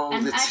 Oh,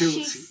 and the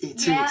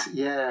tilt,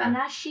 yeah. And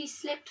as she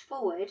slipped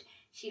forward,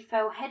 she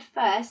fell head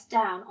first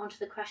down onto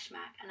the crash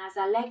mat, and as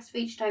her legs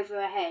reached over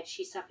her head,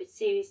 she suffered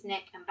serious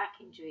neck and back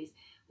injuries,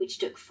 which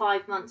took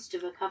 5 months to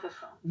recover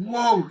from.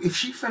 Whoa, if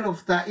she fell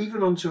off that,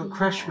 even onto a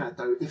crash mat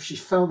though, if she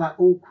fell that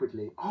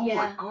awkwardly,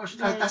 my gosh,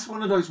 that's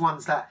one of those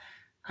ones that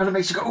kind of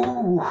makes you go,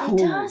 ooh.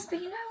 It does, but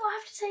you know what I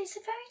have to say, it's a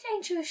very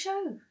dangerous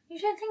show. You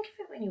don't think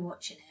of it when you're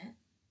watching it.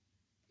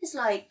 It's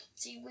like,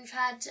 see, we've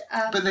had...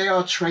 but they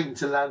are trained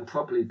to land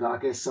properly, but I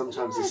guess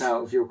sometimes it's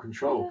out of your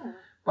control. Yeah.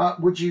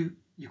 But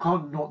you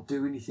can't not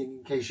do anything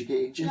in case you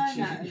get injured.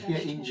 No, you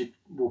get injured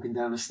walking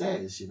down the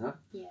stairs, you know?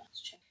 Yeah,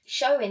 it's true.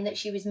 Showing that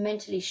she was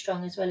mentally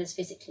strong as well as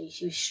physically,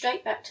 she was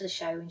straight back to the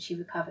show and she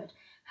recovered.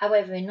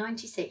 However, in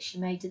 '96, she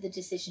made the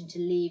decision to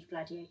leave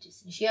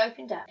Gladiators and she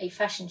opened up a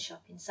fashion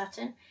shop in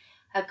Sutton.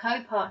 Her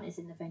co-partners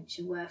in the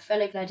venture were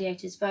fellow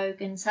gladiators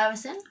Vogue and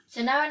Saracen.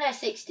 So now in her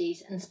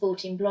 60s and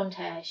sporting blonde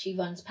hair, she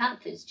runs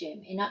Panther's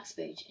Gym in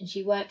Uxbridge and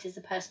she worked as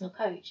a personal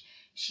coach.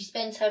 She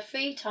spends her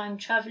free time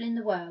travelling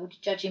the world,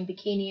 judging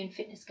bikini and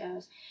fitness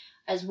girls,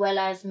 as well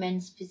as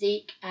men's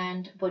physique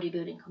and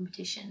bodybuilding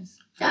competitions.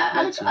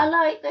 I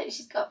like that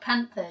she's got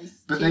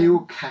Panthers. But they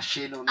all cash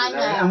in on the name.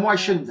 And why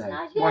shouldn't they?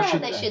 Why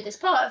shouldn't they? It's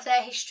part of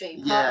their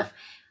history, part of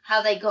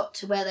how they got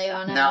to where they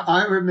are now. Now,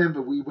 I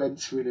remember we went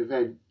to an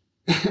event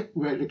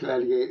where the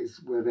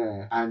gladiators were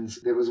there, and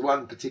there was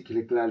one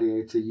particular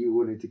gladiator you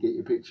wanted to get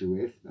your picture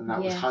with, and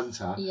that was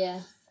Hunter.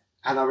 Yes.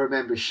 And I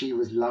remember she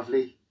was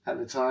lovely at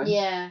the time.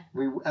 Yeah.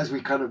 As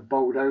we kind of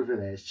bowled over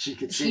there, she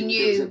could see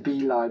there was a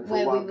beeline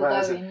for one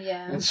person. Going,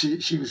 yeah. And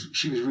she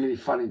was really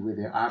funny with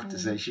it, I have to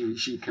say.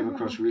 She came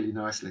across really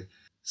nicely.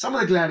 Some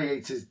of the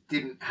gladiators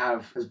didn't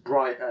have as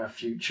bright a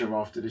future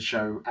after the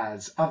show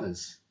as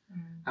others.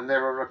 And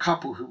there are a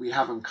couple who we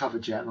haven't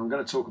covered yet, and I'm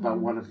going to talk about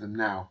one of them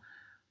now.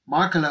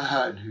 Michael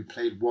O'Hearn, who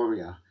played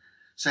Warrior.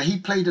 So he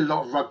played a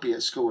lot of rugby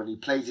at school and he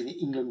played in the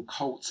England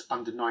Colts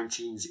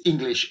under-19s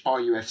English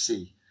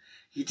RUFC.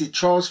 He did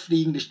trials for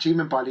the English team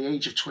and by the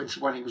age of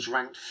 21 he was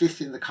ranked 5th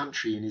in the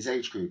country in his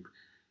age group.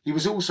 He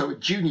was also a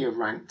junior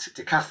ranked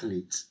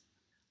decathlete.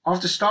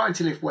 After starting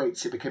to lift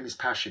weights, it became his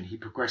passion. He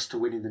progressed to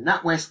winning the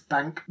NatWest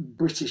Bank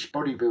British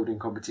bodybuilding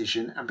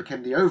competition and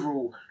became the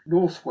overall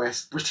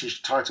Northwest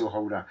British title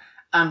holder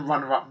and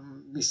runner-up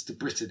Mr.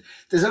 Britain.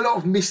 There's a lot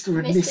of Mr.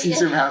 and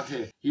Mrs. around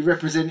here. He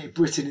represented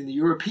Britain in the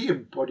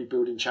European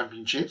Bodybuilding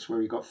Championships, where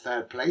he got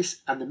 3rd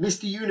place, and the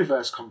Mr.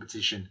 Universe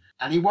competition.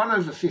 And he won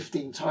over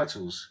 15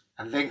 titles.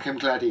 And then came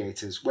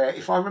Gladiators, where,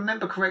 if I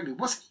remember correctly,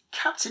 wasn't he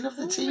captain of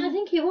the team? I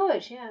think he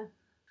was, yeah.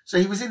 So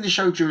he was in the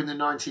show during the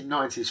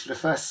 1990s for the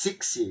first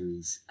 6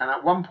 series, and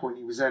at one point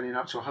he was earning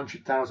up to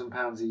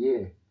 £100,000 a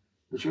year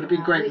which would have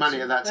been great Which money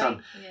is at that great,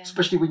 time, yeah.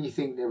 especially when you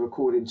think they're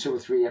recording 2 or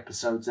 3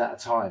 episodes at a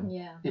time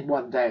Yeah. in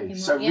one day.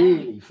 Yeah.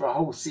 Really, for a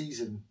whole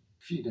season,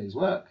 a few days'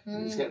 work,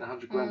 and he's getting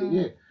 100 grand a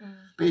year.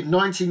 But in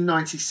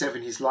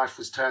 1997, his life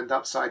was turned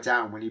upside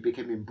down when he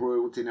became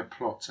embroiled in a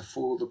plot to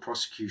foil the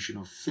prosecution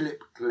of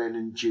Philip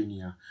Glennon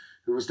Jr.,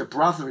 who was the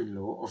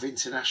brother-in-law of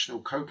international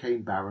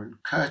cocaine baron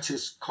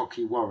Curtis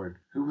 "Cocky" Warren,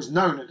 who was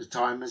known at the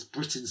time as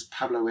Britain's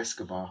Pablo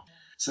Escobar.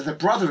 So the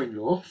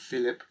brother-in-law,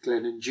 Philip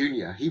Glennon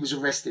Jr., he was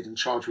arrested and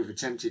charged with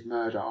attempted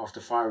murder after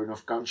firing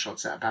off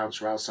gunshots at a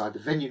bouncer outside the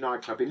Venue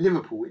nightclub in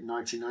Liverpool in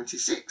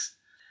 1996.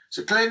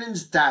 So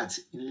Glennon's dad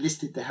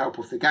enlisted the help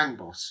of the gang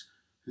boss,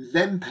 who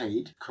then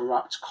paid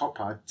corrupt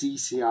copper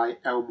DCI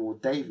Elmore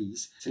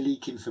Davies to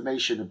leak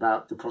information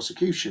about the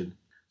prosecution.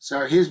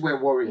 So here's where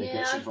Warrior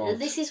gets involved.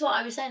 This is what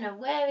I was saying. Now,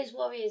 where is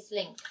Warrior's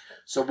link?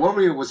 So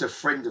Warrior was a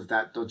friend of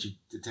that dodgy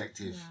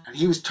detective, and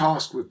he was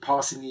tasked with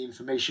passing the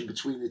information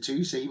between the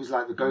two. So he was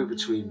like the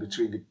go-between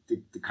between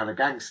the kind of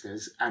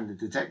gangsters and the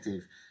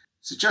detective.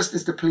 So just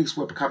as the police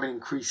were becoming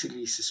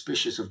increasingly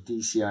suspicious of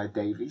DCI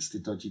Davies, the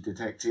dodgy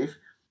detective,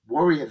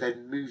 Warrior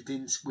then moved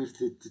in with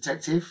the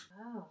detective.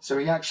 Oh. So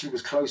he actually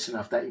was close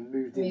enough that he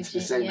moved into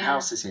the same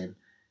house as him,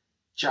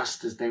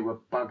 just as they were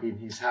bugging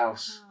his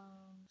house. Oh.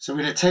 So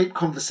in a taped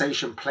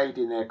conversation played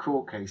in their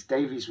court case,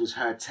 Davies was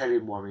heard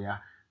telling Warrior,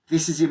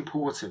 "This is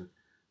important.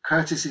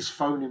 Curtis's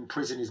phone in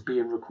prison is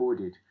being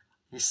recorded.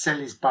 His cell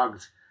is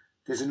bugged.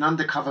 There's an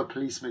undercover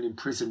policeman in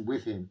prison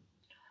with him.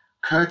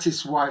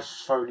 Curtis'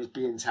 wife's phone is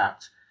being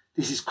tapped.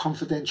 This is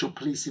confidential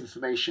police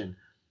information.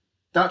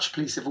 Dutch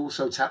police have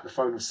also tapped the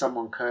phone of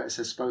someone Curtis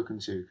has spoken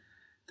to.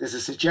 There's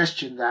a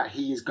suggestion that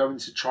he is going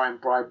to try and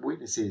bribe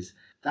witnesses.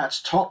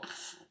 That's top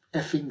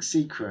effing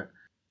secret.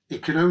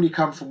 It can only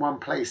come from one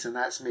place, and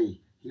that's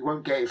me. He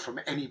won't get it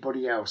from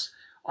anybody else.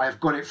 I have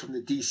got it from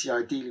the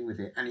DCI dealing with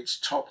it, and it's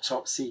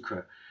top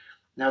secret."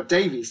 Now,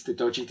 Davies, the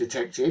dodgy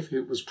detective,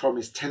 who was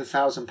promised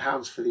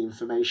 £10,000 for the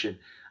information,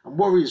 and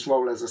Warrior's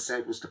role, as I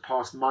said, was to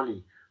pass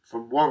money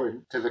from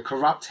Warren to the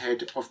corrupt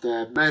head of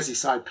the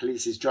Merseyside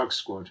Police's drug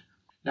squad.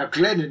 Now,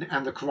 Glennon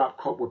and the corrupt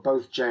cop were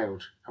both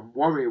jailed, and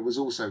Warrior was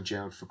also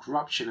jailed for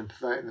corruption and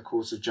perverting the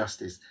course of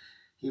justice.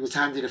 He was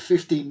handed a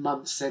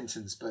 15-month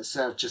sentence, but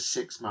served just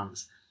 6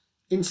 months.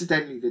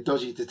 Incidentally, the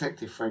dodgy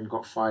detective friend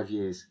got 5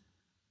 years.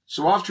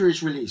 So after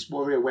his release,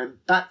 Warrior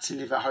went back to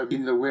live at home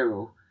in the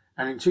Wirral,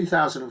 and in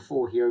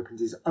 2004 he opened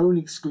his own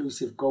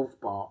exclusive golf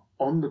bar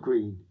on the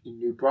green in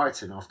New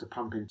Brighton after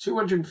pumping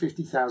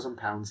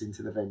 £250,000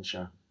 into the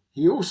venture.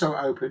 He also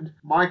opened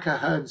Micah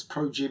Hearn's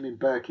Pro Gym in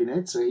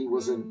Birkenhead, so he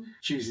wasn't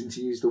choosing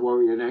to use the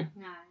Warrior name.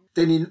 No.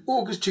 Then in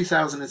August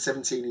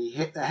 2017 he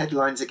hit the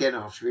headlines again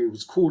after he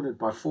was cornered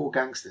by 4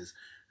 gangsters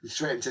who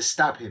threatened to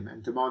stab him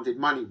and demanded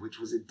money, which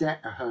was a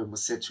debt Ahern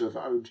was said to have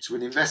owed to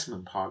an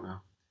investment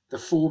partner. The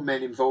 4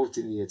 men involved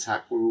in the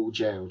attack were all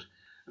jailed.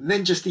 And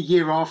then just a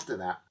year after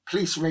that,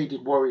 police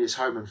raided Warrior's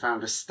home and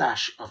found a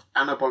stash of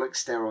anabolic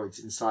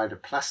steroids inside a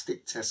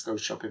plastic Tesco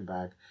shopping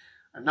bag,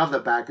 another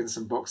bag and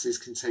some boxes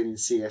containing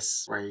CS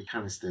spray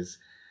canisters.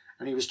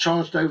 And he was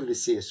charged over the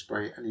CS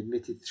spray and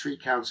admitted 3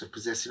 counts of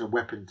possessing a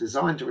weapon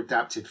designed or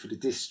adapted for the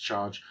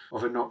discharge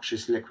of a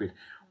noxious liquid.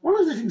 One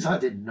of the things I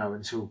didn't know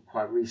until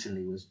quite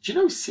recently was, do you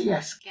know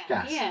CS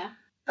gas? Yeah.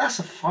 That's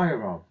a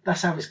firearm.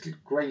 That's how it's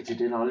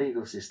graded in our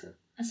legal system.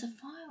 That's a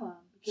firearm.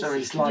 So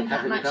it's like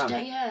having a gun.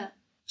 Yeah.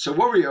 So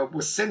Warrior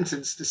was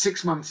sentenced to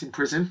 6 months in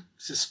prison,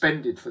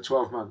 suspended for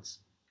 12 months.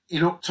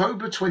 In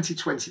October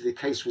 2020, the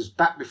case was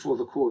back before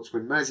the courts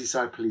when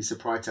Merseyside police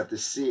applied to have the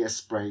CS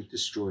spray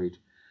destroyed.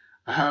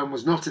 Ahern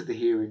was not at the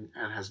hearing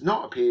and has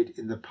not appeared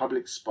in the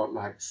public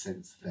spotlight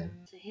since then.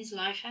 So his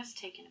life has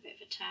taken a bit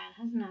of a turn,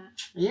 hasn't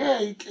it? Yeah,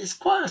 it's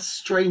quite a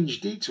strange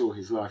detour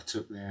his life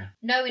took there.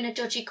 Knowing a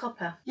dodgy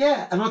copper.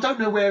 Yeah, and I don't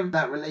know where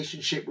that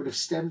relationship would have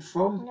stemmed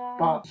from, No.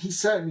 but he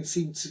certainly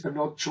seemed an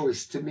odd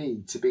choice to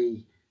me to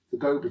be the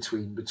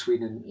go-between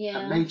between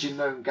a major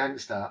known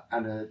gangster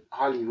and a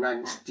highly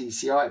ranked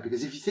DCI.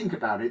 Because if you think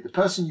about it, the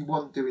person you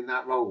want doing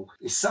that role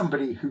is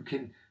somebody who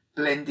can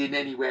blend in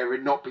anywhere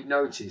and not be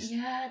noticed.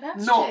 Yeah,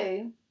 that's not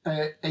true.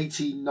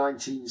 18,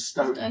 19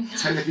 stone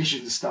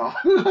television star.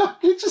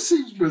 It just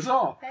seems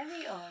bizarre.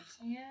 Very odd,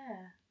 yeah.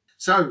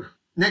 So,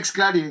 next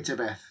Gladiator,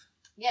 Beth.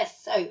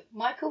 Yes, so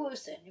Michael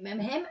Wilson,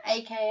 remember him?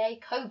 A.K.A.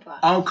 Cobra.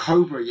 Oh,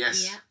 Cobra,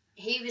 yes. Yeah.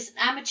 He was an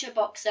amateur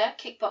boxer,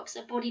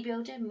 kickboxer,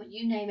 bodybuilder,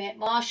 you name it,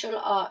 martial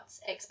arts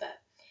expert.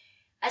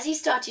 As he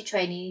started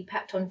training, he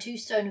packed on 2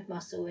 stone of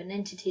muscle and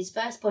entered his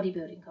first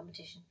bodybuilding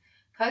competition.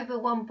 Cobra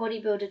won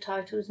bodybuilder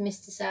titles,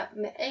 Misters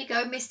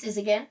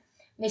again,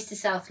 Mr.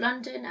 South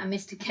London and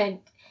Mr.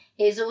 Kent.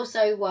 He has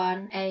also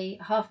won a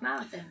half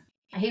marathon.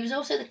 He was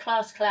also the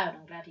class clown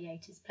on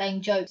Gladiators,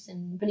 playing jokes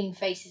and putting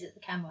faces at the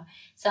camera,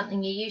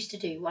 something he used to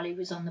do while he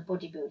was on the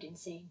bodybuilding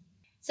scene.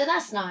 So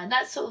that's nice.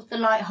 That's sort of the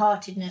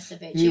light-heartedness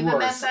of it. Do you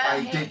remember?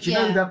 I did. Do you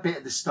know that bit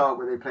at the start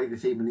where they play the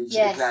theme and each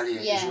of the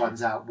gladiators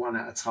runs out one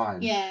at a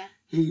time? Yeah.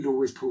 He'd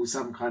always pull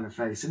some kind of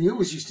face. And he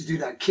always used to do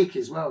that kick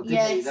as well,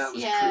 didn't he? That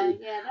was pretty...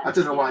 Yeah, I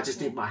don't know why I just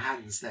did my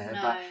hands there.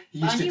 No, but he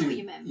used to I knew do what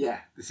you meant.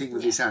 the thing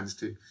with his hands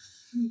too.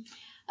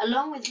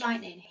 Along with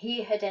Lightning,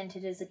 he had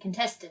entered as a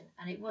contestant,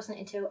 and it wasn't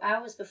until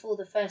hours before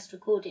the first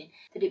recording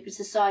that it was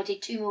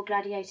decided 2 more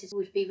gladiators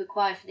would be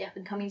required for the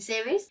up-and-coming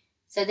series.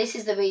 So this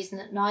is the reason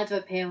that neither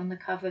appear on the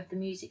cover of the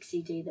music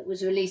CD that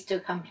was released to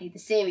accompany the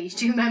series.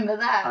 Do you remember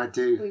that? I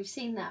do. We've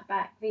seen that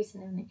back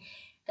recently, haven't we?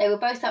 They were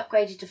both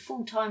upgraded to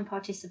full-time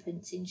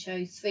participants in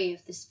show 3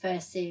 of this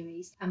first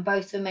series, and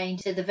both remained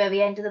to the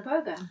very end of the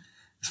programme.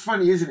 It's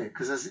funny, isn't it?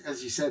 Because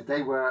as you said,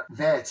 they were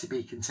there to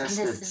be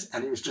contestants,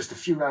 and it was just a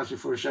few hours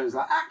before the show. It was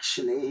like,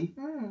 actually...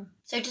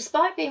 So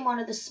despite being one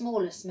of the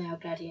smallest male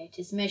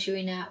gladiators,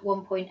 measuring at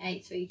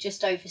 1.83,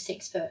 just over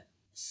 6 foot,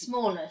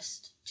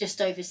 smallest, just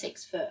over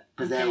 6 foot.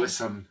 But there were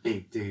some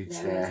big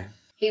dudes there.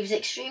 He was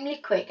extremely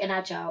quick and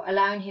agile,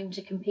 allowing him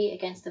to compete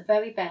against the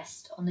very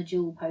best on the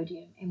dual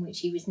podium, in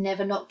which he was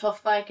never knocked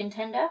off by a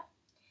contender.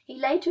 He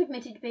later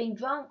admitted to being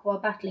drunk while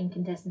battling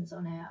contestants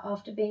on air.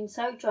 After being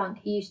so drunk,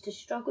 he used to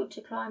struggle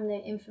to climb the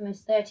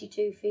infamous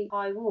 32 feet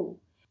high wall.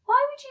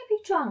 Why would you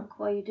be drunk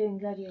while you're doing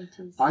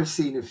Gladiators? I've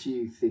seen a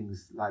few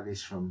things like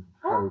this from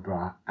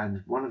Cobra,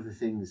 and one of the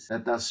things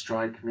that does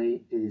strike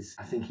me is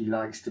I think he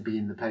likes to be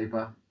in the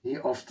paper. He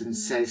often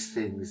says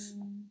things,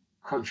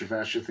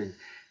 controversial things.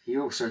 He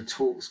also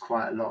talks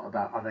quite a lot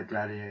about other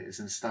gladiators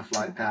and stuff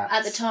like that.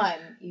 At the time,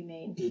 you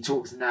mean? He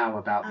talks now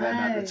about them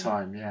at the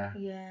time, yeah.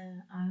 Yeah,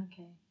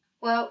 okay.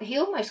 Well, he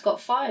almost got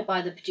fired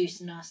by the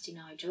producer, Nasty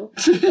Nigel,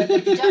 but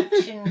the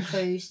production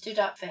crew stood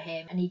up for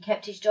him and he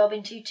kept his job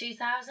into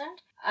 2000.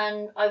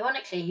 And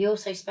ironically, he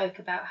also spoke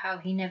about how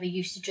he never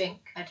used to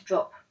drink at a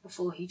drop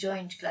before he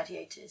joined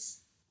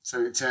Gladiators.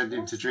 So it turned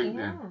him to drink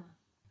then?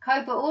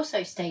 Cobra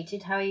also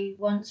stated how he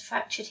once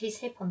fractured his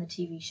hip on the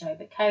TV show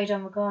but carried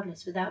on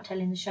regardless without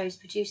telling the show's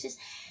producers.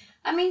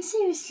 I mean,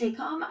 seriously,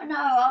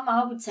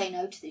 I would say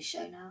no to this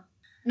show now.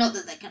 Not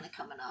that they're going to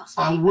come and ask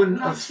me. I wouldn't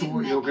have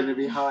thought you're going to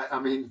be high. I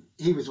mean,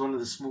 he was one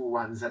of the small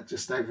ones at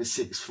just over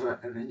 6 foot,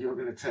 and then you're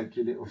going to take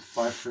your little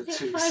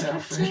 5'2"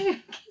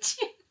 selfie.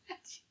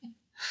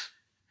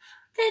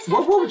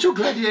 What would your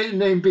gladiator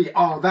name be?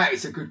 Oh, that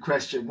is a good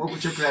question. What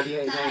would your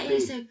gladiator name be? That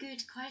is a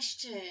good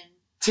question.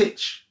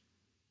 Titch.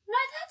 No,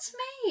 that's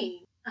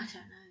me. I don't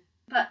know.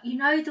 But you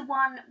know the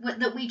one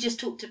that we just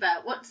talked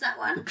about? What's that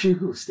one? The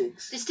pugil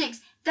sticks. The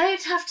sticks.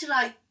 They'd have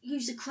to,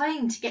 use a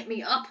crane to get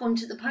me up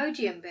onto the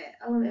podium bit.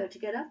 I won't be able to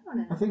get up on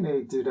it. I think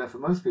they do that for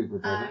most people,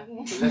 don't they?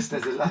 Yeah. Unless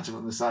there's a ladder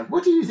on the side.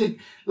 What do you think?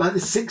 Like the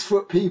 6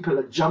 foot people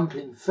are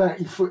jumping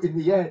 30 foot in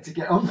the air to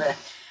get on there.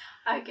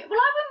 Okay. Well,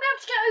 I wouldn't be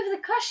able to get over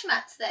the crash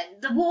mats then.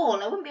 The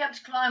wall. I wouldn't be able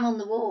to climb on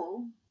the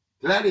wall.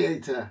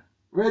 Gladiator.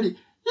 Ready?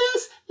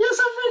 Yes,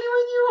 I'm ready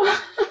when you are.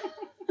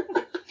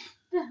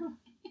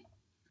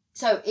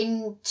 So,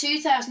 in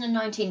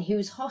 2019, he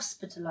was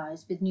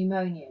hospitalised with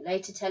pneumonia,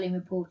 later telling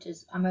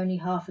reporters, "I'm only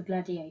half a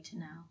gladiator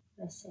now."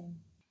 Bless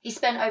him. He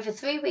spent over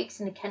 3 weeks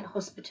in a Kent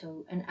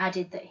hospital and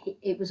added that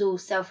it was all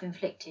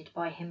self-inflicted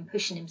by him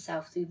pushing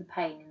himself through the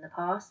pain in the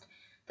past.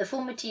 The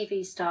former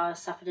TV star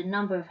suffered a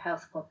number of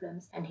health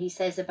problems, and he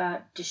says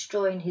about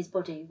destroying his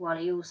body while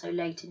he also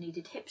later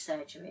needed hip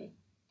surgery.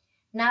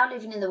 Now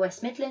living in the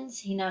West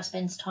Midlands, he now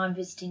spends time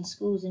visiting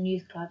schools and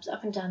youth clubs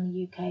up and down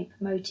the UK,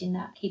 promoting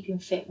that keeping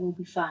fit will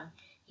be fun.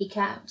 He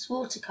counts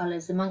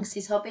watercolours amongst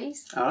his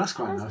hobbies. Oh, that's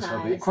quite a nice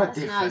hobby. Quite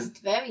different. Nice,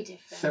 very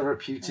different.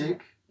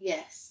 Therapeutic.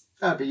 Yes.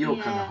 That'd be your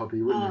kind of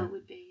hobby, wouldn't it? It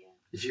would be, yeah.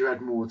 If you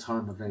had more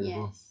time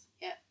available. Yes,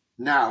 yeah.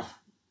 Now,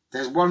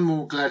 there's one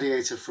more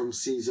gladiator from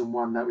season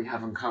 1 that we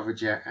haven't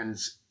covered yet,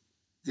 and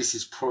this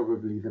is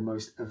probably the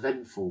most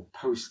eventful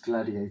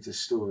post-gladiator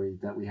story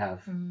that we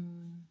have. Do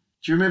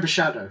you remember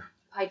Shadow?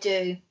 I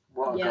do.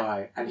 What a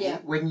guy. And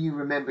when you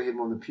remember him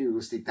on the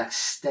pugil stick, that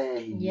stare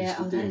he used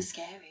to do. That is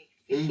scary.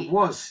 He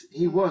was.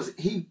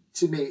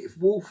 To me, if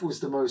Wolf was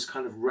the most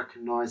kind of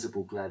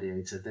recognisable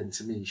gladiator, then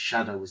to me,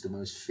 Shadow was the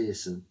most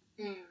fearsome.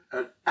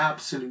 An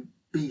absolute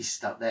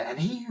beast up there. And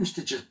he used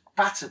to just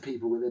batter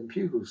people with them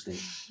pugil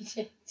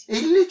sticks.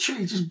 He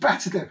literally just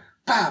battered them.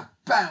 Bam,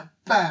 bam,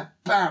 bam,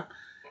 bam.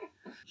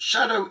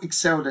 Shadow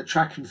excelled at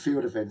track and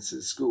field events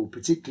at school,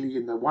 particularly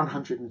in the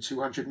 100 and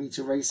 200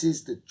 metre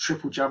races, the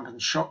triple jump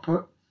and shot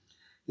put.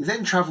 He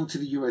then travelled to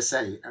the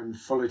USA and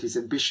followed his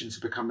ambition to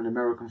become an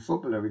American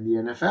footballer in the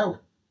NFL.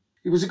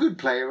 He was a good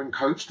player and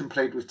coached and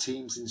played with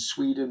teams in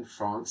Sweden,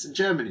 France and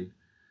Germany.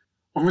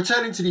 On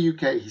returning to the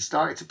UK, he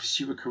started to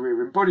pursue a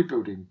career in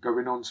bodybuilding,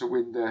 going on to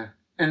win the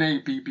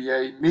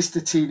NABBA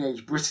Mr.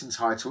 Teenage Britain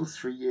title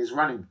 3 years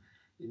running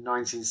in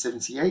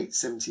 1978,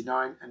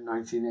 79 and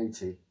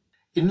 1980.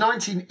 In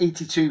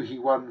 1982, he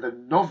won the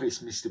novice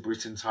Mr.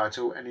 Britain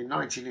title, and in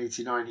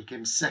 1989 he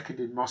came second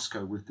in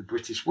Moscow with the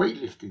British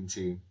weightlifting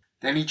team.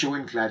 Then he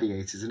joined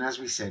Gladiators, and as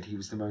we said, he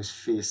was the most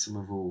fearsome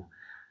of all.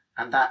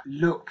 And that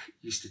look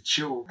used to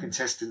chill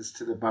contestants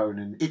to the bone,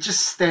 and it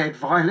just stared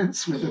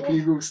violence with the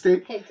pugil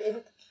stick. It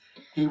did.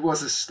 He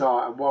was a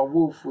star, and while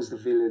Wolf was the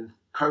villain,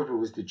 Cobra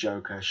was the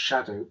Joker,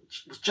 Shadow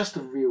was just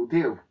a real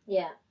deal.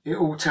 Yeah. It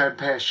all turned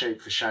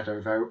pear-shaped for Shadow,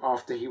 though,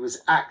 after he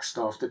was axed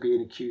after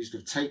being accused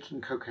of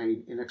taking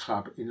cocaine in a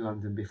club in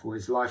London before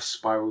his life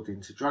spiralled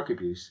into drug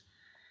abuse.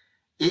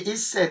 It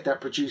is said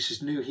that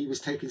producers knew he was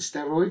taking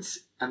steroids,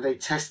 and they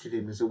tested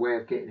him as a way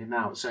of getting him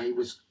out. So he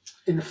was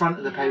in the front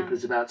of the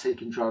papers about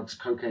taking drugs,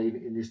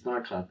 cocaine in this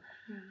nightclub.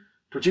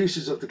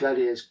 Producers of the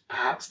Gladiators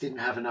perhaps didn't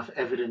have enough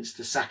evidence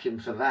to sack him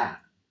for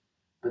that,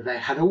 but they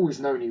had always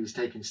known he was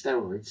taking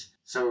steroids.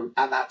 So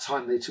at that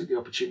time, they took the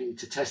opportunity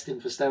to test him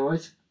for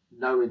steroids,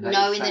 knowing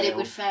that it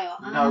would fail.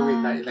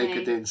 Knowing that they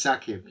could then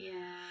sack him. Yeah.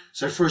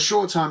 So for a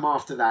short time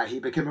after that, he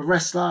became a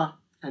wrestler,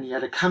 and he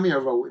had a cameo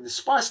role in the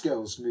Spice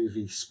Girls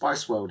movie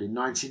Spice World in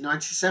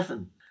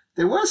 1997.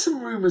 There were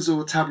some rumours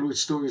or tabloid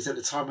stories at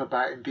the time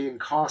about him being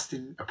cast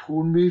in a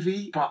porn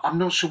movie, but I'm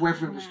not sure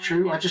whether it was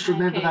true. I just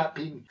remember that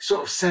being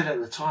sort of said at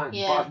the time,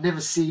 but I've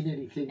never seen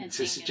anything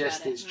to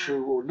suggest it's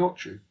true or not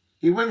true.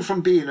 He went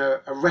from being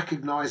a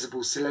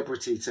recognisable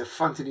celebrity to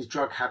funding his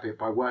drug habit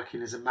by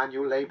working as a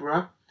manual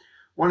labourer.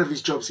 One of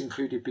his jobs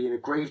included being a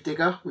grave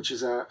digger, which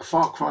is a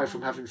far cry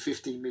from having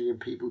 15 million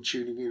people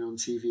tuning in on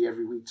TV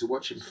every week to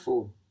watch him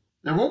perform.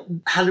 Now, what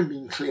hadn't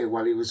been clear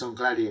while he was on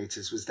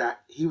Gladiators was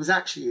that he was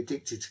actually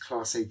addicted to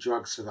Class A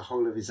drugs for the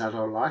whole of his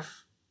adult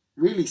life,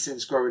 really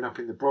since growing up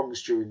in the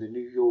Bronx during the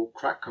New York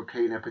crack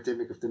cocaine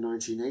epidemic of the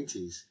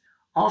 1980s.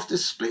 After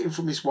splitting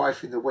from his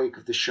wife in the wake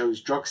of the show's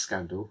drug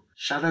scandal,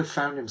 Shadow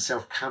found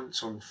himself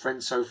camped on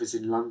friend sofas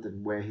in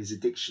London where his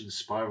addiction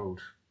spiralled.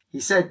 He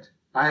said,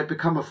 "I had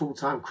become a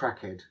full-time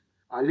crackhead.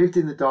 I lived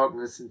in the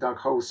darkness and dug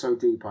holes so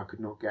deep I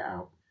could not get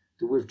out.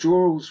 The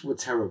withdrawals were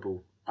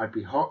terrible. I'd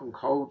be hot and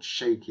cold,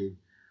 shaking."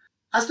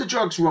 As the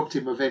drugs robbed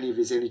him of any of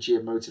his energy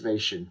and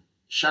motivation,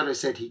 Shadow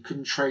said he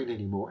couldn't train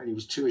anymore and he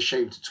was too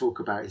ashamed to talk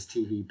about his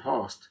TV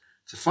past.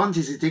 To fund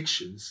his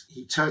addictions,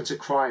 he turned to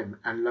crime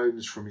and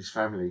loans from his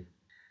family.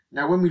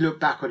 Now, when we look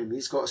back on him,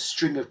 he's got a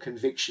string of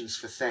convictions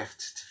for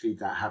theft to feed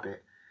that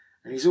habit.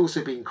 And he's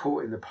also been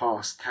caught in the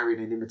past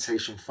carrying an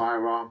imitation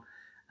firearm.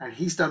 And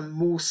he's done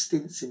more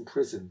stints in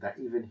prison that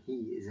even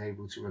he is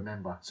able to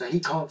remember. So he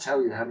can't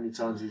tell you how many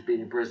times he's been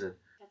in prison.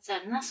 That's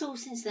sad. And that's all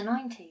since the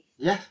 90s.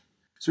 Yeah.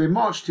 So in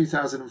March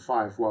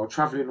 2005, while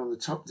travelling on the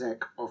top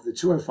deck of the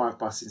 205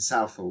 bus in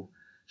Southall,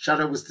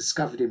 Shadow was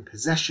discovered in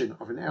possession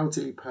of an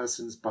elderly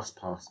person's bus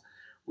pass,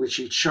 which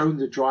he'd shown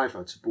the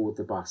driver to board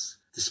the bus,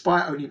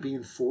 despite only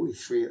being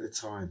 43 at the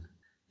time.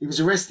 He was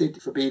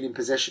arrested for being in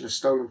possession of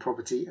stolen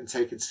property and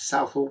taken to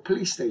Southall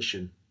Police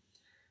Station.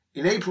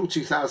 In April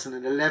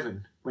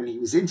 2011, when he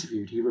was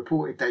interviewed, he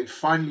reported that he'd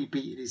finally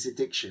beaten his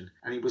addiction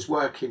and he was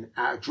working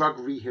at a drug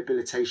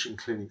rehabilitation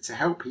clinic to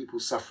help people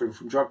suffering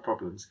from drug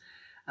problems,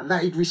 and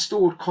that he'd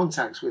restored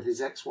contacts with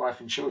his ex-wife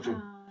and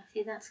children. Oh,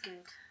 see, that's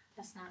good.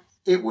 That's nice.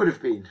 It would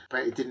have been,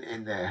 but it didn't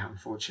end there,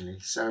 unfortunately.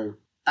 So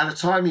at the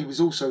time, he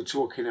was also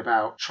talking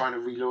about trying to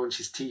relaunch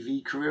his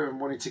TV career and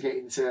wanted to get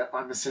into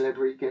I'm a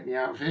Celebrity, Get Me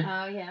Out of Here.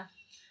 Oh, yeah.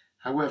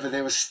 However,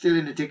 there was still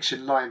an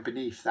addiction lying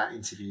beneath that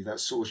interview that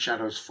saw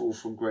Shadow's fall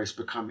from grace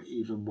become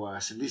even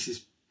worse. And this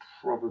is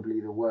probably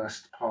the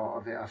worst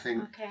part of it, I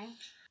think. Okay.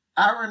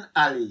 Aaron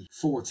Ali,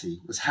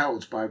 40, was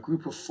held by a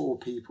group of 4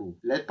 people,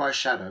 led by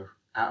Shadow,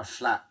 at a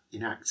flat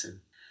in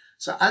Acton.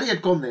 So Ali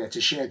had gone there to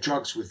share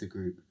drugs with the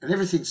group, and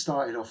everything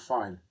started off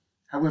fine.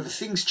 However,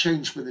 things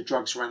changed when the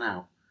drugs ran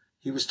out.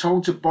 He was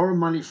told to borrow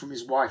money from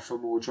his wife for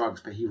more drugs,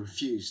 but he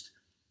refused.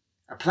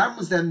 A plan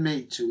was then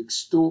made to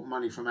extort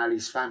money from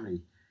Ali's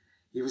family.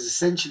 He was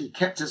essentially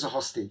kept as a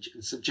hostage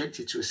and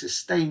subjected to a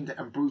sustained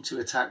and brutal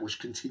attack which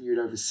continued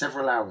over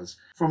several hours,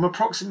 from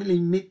approximately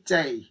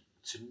midday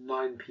to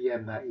 9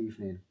 p.m. that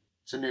evening.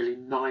 So nearly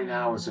 9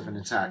 hours of an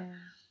attack. Yeah.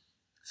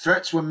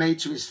 Threats were made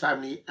to his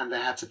family and they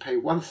had to pay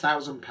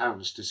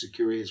 £1,000 to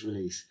secure his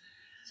release.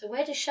 So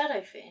where does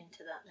Shadow fit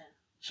into that then?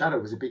 Shadow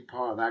was a big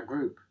part of that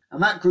group.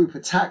 And that group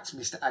attacked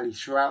Mr. Ali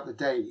throughout the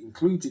day,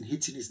 including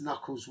hitting his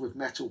knuckles with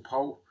metal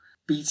pole,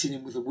 beating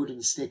him with a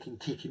wooden stick and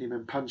kicking him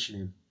and punching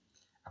him.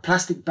 A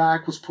plastic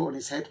bag was put on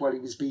his head while he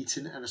was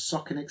beaten and a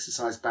sock and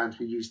exercise bands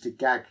were used to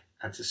gag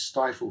and to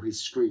stifle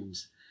his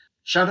screams.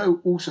 Shadow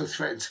also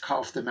threatened to cut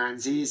off the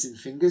man's ears and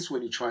fingers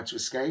when he tried to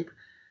escape.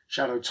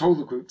 Shadow told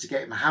the group to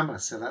get him a hammer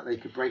so that they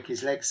could break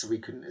his legs so he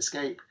couldn't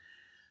escape.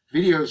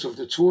 Videos of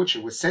the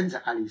torture were sent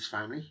to Ali's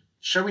family,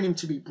 showing him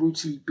to be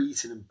brutally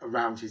beaten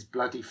around his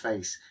bloody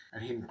face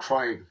and him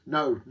crying,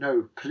 "No,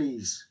 no,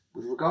 please,"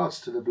 with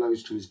regards to the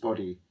blows to his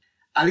body.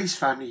 Ali's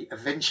family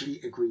eventually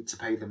agreed to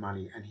pay the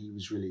money and he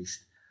was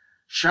released.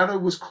 Shadow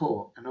was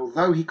caught, and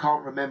although he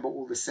can't remember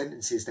all the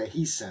sentences that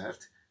he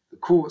served, the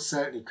court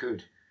certainly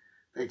could.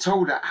 They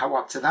told how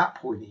up to that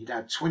point he'd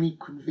had 20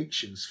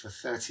 convictions for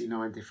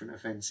 39 different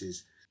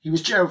offences. He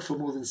was jailed for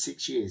more than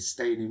 6 years,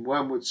 staying in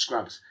Wormwood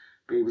Scrubs,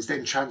 but he was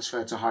then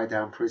transferred to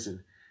Highdown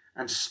Prison.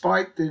 And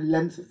despite the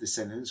length of the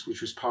sentence, which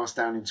was passed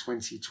down in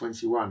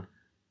 2021,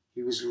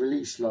 he was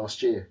released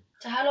last year.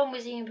 So how long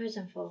was he in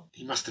prison for?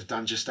 He must have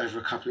done just over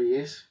a couple of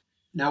years.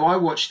 Now, I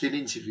watched an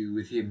interview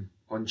with him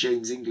on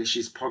James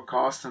English's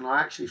podcast, and I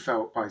actually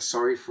felt quite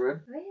sorry for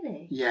him.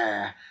 Really?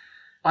 Yeah.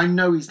 I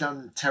know he's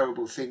done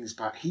terrible things,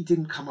 but he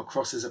didn't come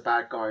across as a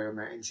bad guy on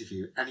that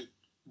interview. And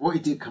what he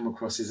did come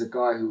across is a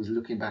guy who was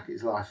looking back at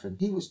his life and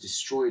he was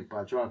destroyed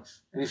by drugs.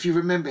 And if you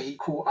remember, he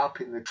caught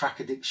up in the crack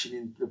addiction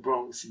in the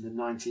Bronx in the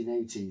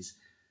 1980s.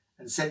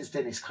 And since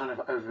then, it's kind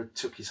of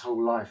overtook his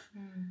whole life.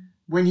 Mm.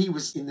 When he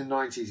was in the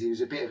 90s, he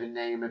was a bit of a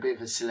name, a bit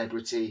of a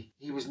celebrity.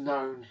 He was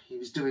known, he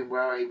was doing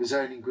well, he was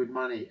earning good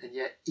money. And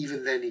yet,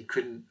 even then, he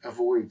couldn't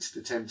avoid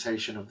the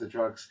temptation of the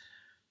drugs.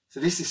 So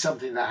this is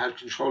something that had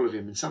control of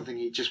him and something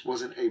he just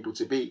wasn't able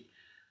to beat.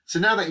 So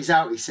now that he's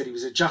out, he said he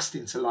was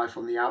adjusting to life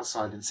on the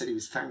outside and said he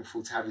was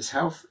thankful to have his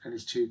health and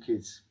his 2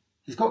 kids.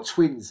 He's got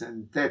twins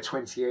and they're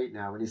 28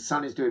 now, and his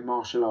son is doing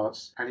martial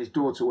arts and his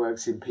daughter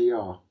works in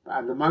PR. But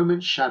at the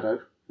moment, Shadow,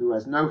 who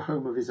has no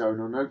home of his own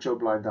or no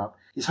job lined up,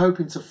 is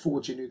hoping to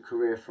forge a new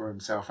career for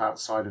himself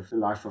outside of the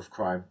life of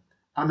crime.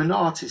 I'm an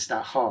artist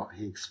at heart,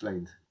 he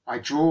explained. I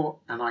draw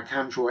and I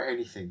can draw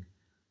anything.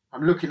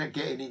 I'm looking at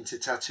getting into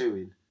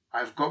tattooing.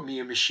 I've got me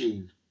a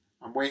machine.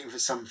 I'm waiting for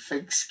some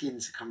fake skin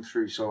to come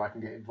through so I can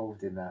get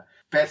involved in that.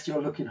 Beth,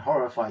 you're looking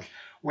horrified.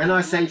 When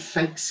I say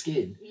fake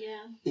skin,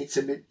 it's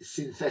a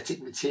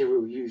synthetic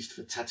material used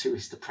for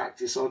tattooists to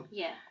practice on.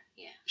 Yeah.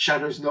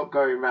 Shadow's not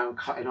going around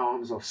cutting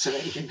arms off so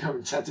that he can go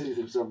and tattoo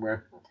them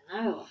somewhere. I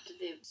don't know, after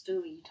the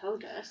story you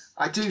told us.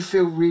 I do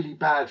feel really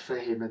bad for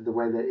him and the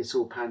way that it's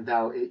all panned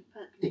out.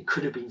 It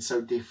could have been so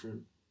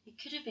different. It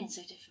could have been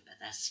so different, but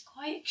that's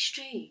quite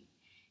extreme.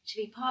 To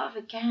be part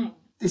of a gang.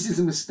 This is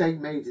a mistake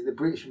made in the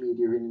British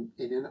media,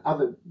 in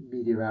other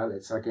media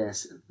outlets, I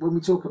guess. When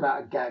we talk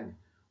about a gang,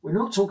 we're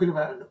not talking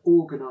about an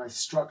organised,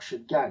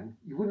 structured gang.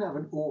 You wouldn't have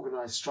an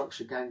organised,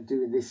 structured gang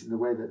doing this in the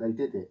way that they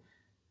did it.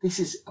 This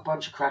is a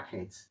bunch of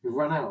crackheads who've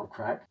run out of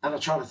crack and are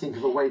trying to think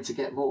of a way to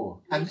get more.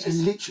 And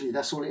literally,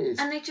 that's all it is.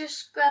 And they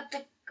just grabbed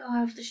the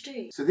guy off the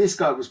street. So this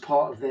guy was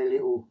part of their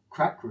little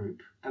crack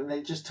group and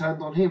they just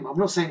turned on him. I'm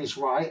not saying it's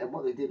right and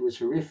what they did was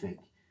horrific.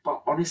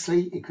 But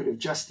honestly, it could have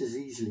just as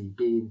easily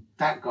been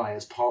that guy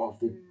as part of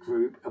the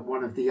group and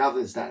one of the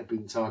others that had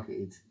been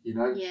targeted, you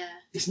know? Yeah.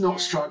 It's not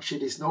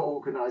structured, it's not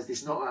organised,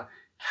 it's not a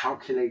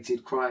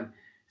calculated crime.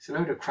 It's a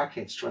load of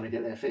crackheads trying to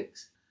get their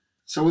fix.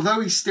 So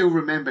although he's still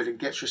remembered and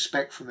gets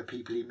respect from the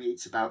people he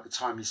meets about the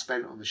time he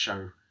spent on the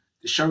show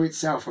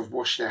itself have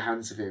washed their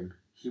hands of him.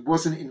 He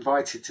wasn't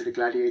invited to the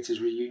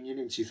Gladiators reunion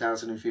in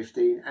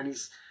 2015 and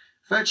he's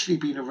virtually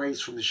been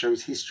erased from the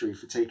show's history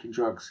for taking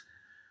drugs.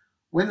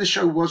 When the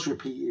show was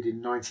repeated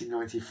in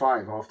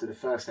 1995, after the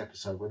first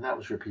episode, when that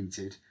was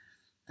repeated,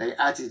 they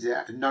added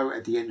a note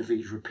at the end of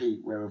each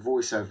repeat where a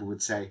voiceover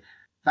would say,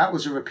 "That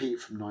was a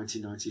repeat from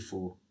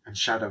 1994, and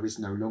Shadow is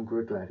no longer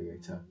a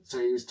gladiator." So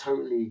he was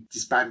totally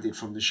disbanded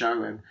from the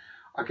show, and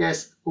I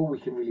guess all we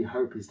can really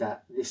hope is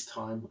that this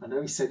time, I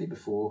know he said it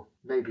before,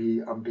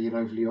 maybe I'm being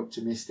overly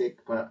optimistic,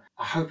 but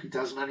I hope he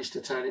does manage to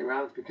turn it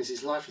around because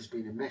his life has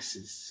been a mess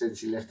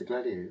since he left the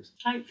Gladiators.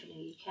 Hopefully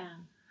he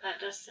can.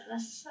 That's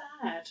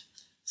sad.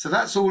 So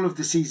that's all of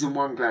the season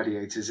 1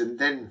 Gladiators, and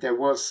then there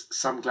was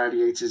some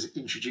Gladiators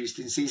introduced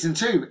in season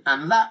 2,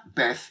 and that,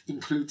 Beth,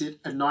 included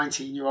a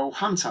 19-year-old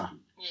Hunter.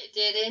 It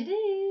did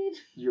indeed.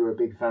 You were a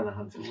big fan of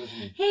Hunter, wasn't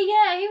you?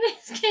 He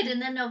was good.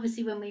 And then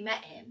obviously when we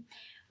met him,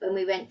 when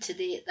we went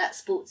to that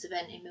sports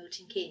event in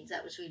Milton Keynes,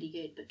 that was really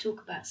good. But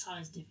talk about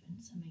size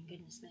difference. I mean,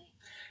 goodness me.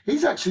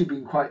 He's actually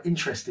been quite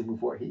interesting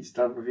with what he's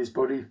done with his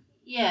body.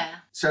 Yeah.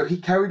 So he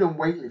carried on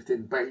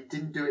weightlifting, but he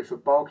didn't do it for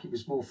bulk. He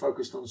was more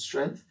focused on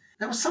strength.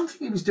 There was something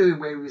he was doing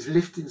where he was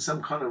lifting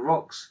some kind of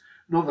rocks.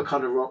 Not the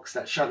kind of rocks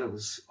that Shadow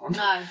was on.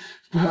 No.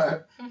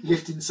 But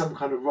lifting some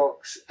kind of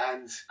rocks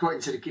and got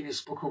into the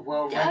Guinness Book of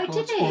World Records.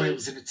 Did he? Or it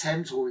was an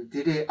attempt or he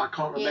did it. I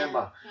can't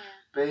remember. Yeah.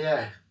 But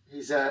yeah,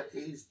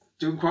 he's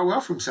doing quite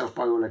well for himself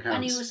by all accounts.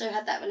 And he also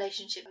had that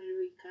relationship with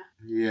Eureka.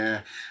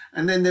 Yeah.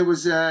 And then there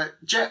was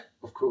Jet,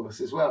 of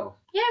course, as well.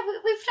 Yeah,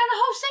 we've done a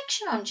whole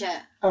section on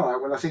Jet. All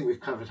right, well, I think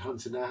we've covered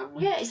Hunter now, haven't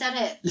we? Yeah, is that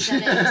it? Is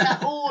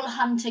that all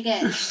Hunter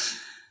gets?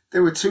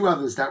 There were 2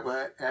 others that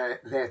were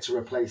there to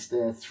replace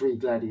the 3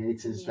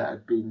 gladiators that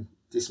had been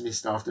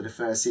dismissed after the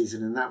first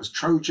season, and that was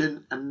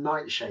Trojan and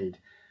Nightshade.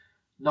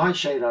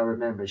 Nightshade, I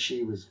remember,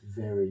 she was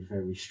very,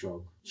 very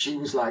strong. She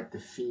was like the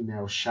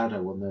female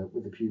Shadow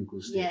with the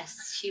bugle stick.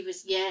 Yes, she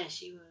was. Yeah,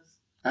 she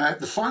was.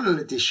 The final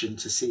addition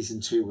to season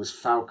 2 was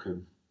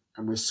Falcon,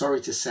 and we're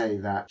sorry to say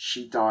that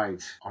she died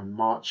on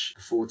March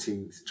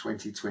 14th,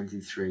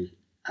 2023,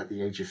 at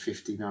the age of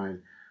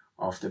 59,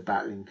 after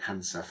battling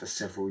cancer for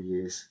several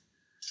years.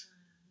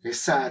 It's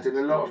sad, and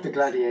a lot of the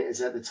gladiators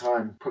at the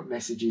time put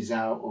messages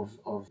out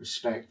of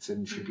respect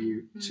and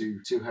tribute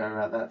to her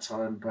at that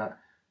time. But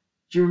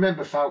do you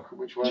remember Falcon?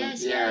 Which one?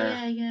 Yes, yeah,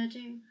 I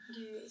do.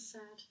 It's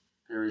sad.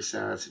 Very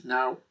sad.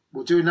 Now,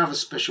 we'll do another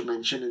special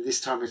mention, and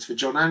this time it's for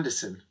John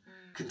Anderson.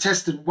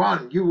 Contestant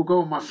 1, you will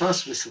go on my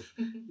first whistle.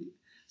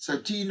 So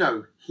do you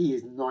know he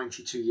is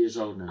 92 years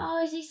old now?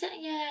 Oh, is he?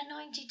 Yeah,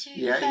 92.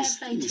 Yeah, Fair he's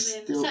play to him.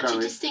 still Such going.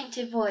 a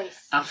distinctive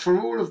voice. And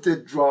for all of the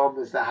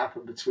dramas that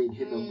happened between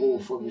him and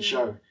Wolf on the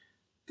show,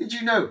 did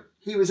you know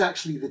he was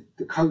actually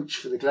the coach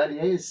for the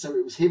Gladiators? So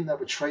it was him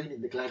that were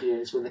training the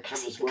Gladiators when the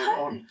cameras weren't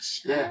on.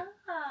 Yeah.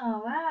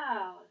 Oh,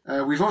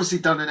 wow. We've obviously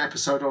done an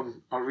episode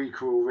on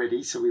Ulrika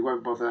already, so we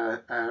won't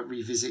bother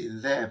revisiting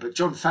there. But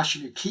John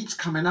Fashion, who keeps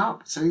coming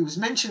up. So he was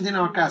mentioned in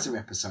our Gaza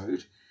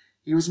episode.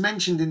 He was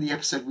mentioned in the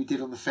episode we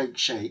did on the fake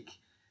shake.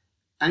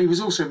 And he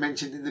was also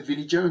mentioned in the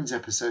Vinnie Jones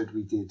episode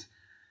we did.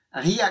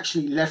 And he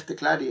actually left the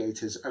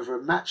Gladiators over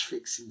a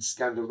match-fixing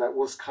scandal that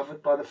was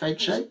covered by the Fake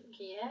Shape.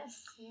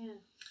 Yes, yeah.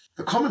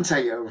 The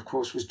commentator, of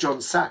course, was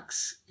John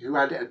Sachs, who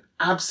had an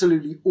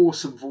absolutely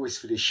awesome voice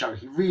for this show.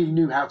 He really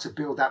knew how to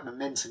build that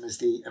momentum as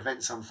the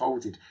events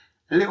unfolded.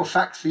 A little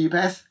fact for you,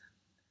 Beth.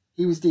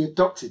 He was the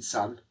adopted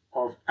son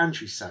of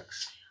Andrew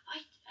Sachs.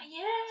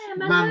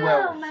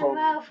 Manuel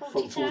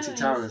from Fawlty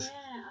Towers.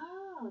 Yeah.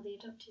 Oh, the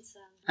adopted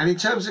son. And in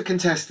terms of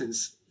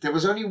contestants, there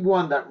was only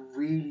one that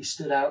really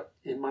stood out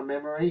in my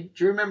memory.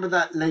 Do you remember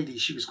that lady?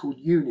 She was called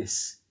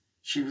Eunice.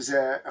 She was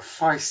a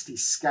feisty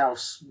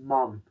Scouse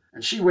mum.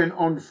 And she went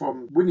on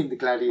from winning the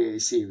Gladiator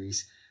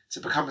series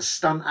to become a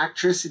stunt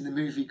actress in the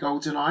movie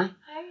GoldenEye.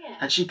 Oh, yeah.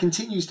 And she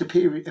continues to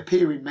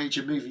appear in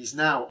major movies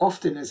now,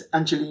 often as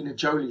Angelina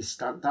Jolie's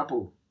stunt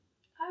double.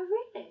 Oh,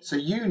 really? So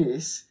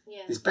Eunice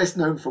is best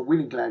known for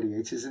winning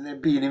Gladiators and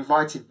then being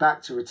invited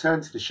back to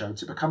return to the show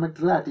to become a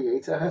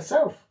gladiator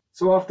herself.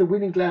 So after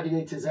winning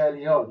Gladiators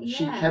early on,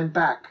 she came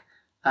back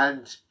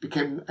and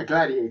became a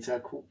gladiator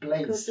called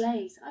Blaze.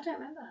 I don't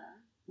remember her.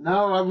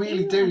 No, I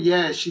really do.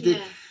 Yeah, she did.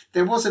 Yeah.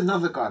 There was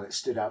another guy that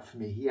stood out for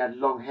me. He had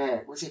long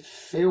hair. Was it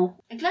Phil?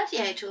 A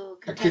gladiator or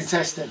a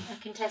contestant?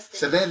 A contestant.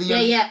 So they're the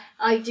Yeah,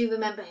 I do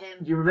remember him.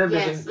 You remember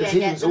him? Because he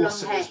was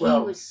awesome as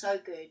well. He was so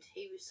good.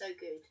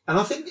 And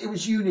I think it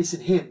was Eunice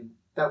and him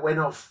that went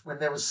off when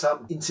there was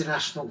some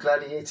international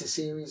gladiator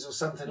series or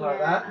something like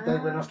that. They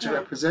went off to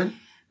represent.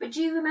 But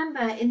do you remember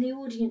in the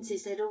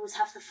audiences they'd always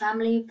have the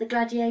family of the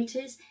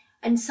gladiators?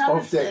 And some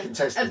of the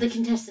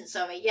contestants,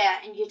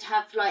 and you'd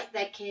have like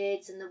their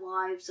kids and the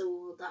wives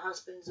or the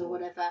husbands or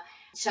whatever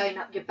showing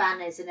up your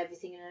banners and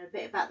everything and a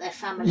bit about their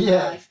family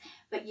life.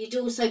 But you'd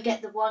also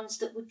get the ones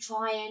that would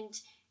try and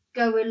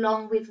go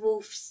along with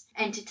Wolf's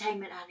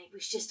entertainment, and it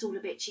was just all a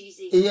bit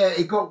cheesy. Yeah,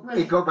 it got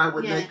bad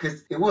when they,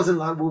 because it wasn't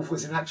like Wolf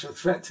was an actual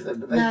threat to them,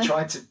 but they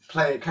tried to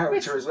play a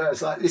character as well.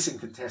 It's like, listen,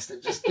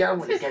 contestant, just get on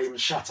with the game and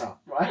shut up,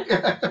 right?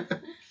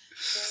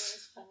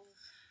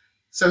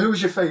 So, who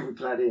was your favourite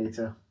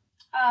gladiator?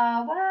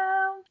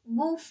 Well,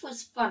 Wolf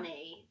was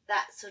funny,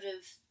 that sort of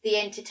the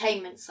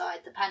entertainment side,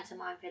 the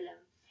pantomime villain.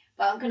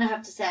 But I'm going to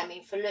have to say, I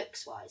mean, for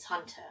looks-wise,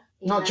 Hunter.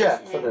 Not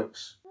Jet, for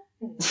looks.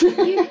 You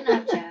can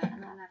have Jet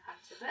and I'll have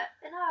Hunter.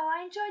 But no,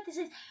 I enjoyed this.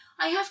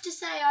 I have to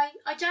say,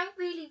 I don't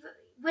really,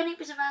 when it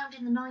was around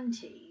in the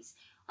 90s,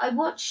 I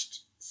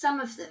watched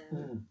some of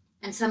them.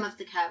 And some of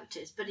the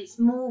characters, but it's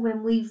more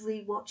when we've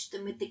rewatched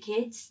them with the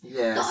kids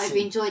that I've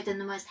enjoyed them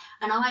the most.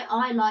 And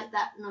I like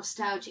that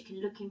nostalgic and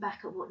looking back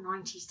at what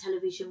 90s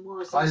television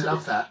was. I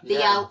love that.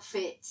 The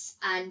outfits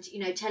and,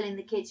 telling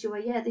the kids,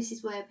 this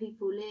is where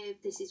people live,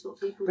 this is what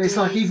people do. It's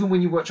like even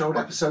when you watch old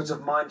episodes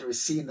of Minder,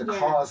 is seeing the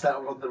cars that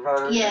are on the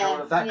road and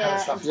all of that kind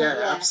of stuff.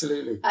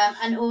 Absolutely.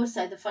 And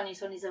also the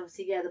funniest one is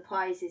obviously, the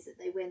prizes that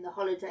they win, the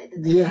holiday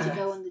that they get to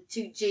go on, the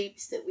 2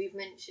 Jeeps that we've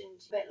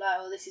mentioned. A bit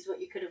like, this is what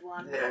you could have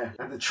won. Yeah,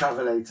 and the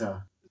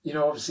Travelator.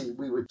 Obviously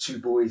we were 2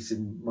 boys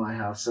in my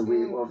house, so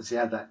we obviously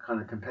had that kind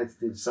of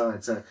competitive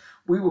side. So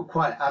we were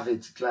quite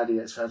avid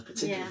Gladiators fans,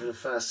 particularly for the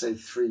first, say,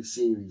 3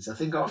 series. I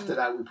think after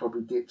that we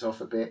probably dipped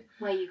off a bit.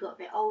 Where you got a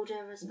bit older,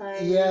 I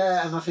suppose.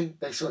 Yeah, and I think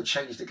they sort of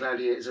changed the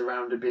Gladiators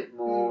around a bit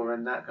more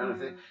and that kind of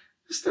thing.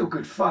 It was still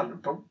good fun,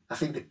 but I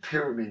think the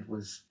Pyramid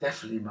was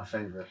definitely my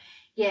favourite.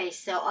 Yeah,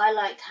 so I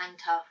liked Hang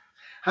Tough.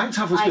 Hang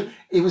Tough was good.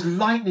 It was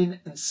Lightning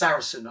and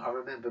Saracen, I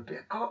remember a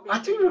bit. God, I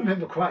do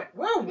remember quite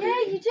well, really.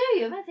 Yeah, you do.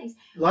 You remember things.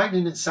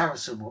 Lightning and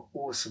Saracen were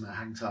awesome at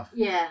Hang Tough.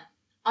 Yeah.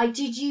 I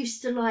did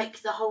used to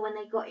like the whole when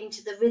they got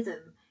into the rhythm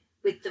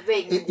with the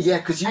rings.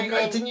 Because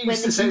didn't you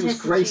used to say it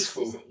was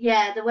graceful?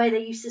 The way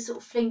they used to sort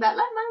of fling back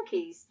like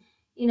monkeys.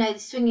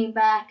 Swinging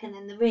back and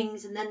then the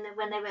rings and then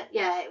when they went,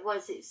 it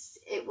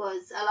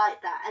was, I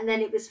like that. And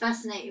then it was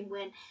fascinating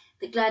when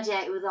the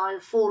gladiator would either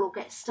fall or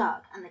get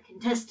stuck and the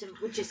contestant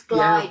would just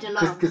glide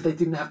along. Because they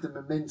didn't have the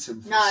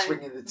momentum for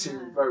swinging the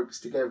 2 ropes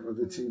together or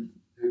the 2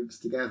 hoops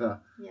together.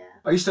 Yeah.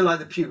 I used to like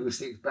the Pugil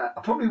sticks, but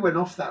I probably went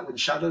off that when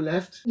Shadow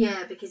left.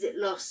 Yeah, because it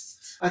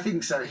lost. I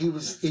think so. He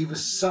was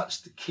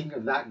such the king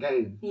of that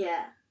game.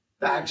 Yeah.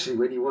 That actually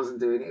when he wasn't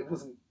doing it, it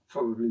wasn't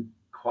probably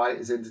quite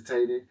as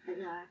entertaining.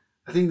 No.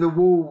 I think the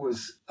wall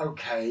was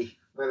okay,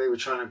 where they were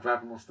trying to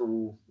grab him off the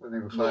wall when they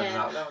were climbing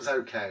up. That was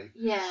okay.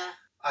 Yeah.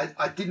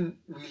 I didn't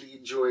really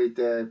enjoy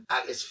the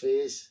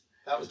Atmospheres.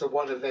 That was the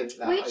one event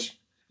that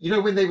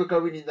when they were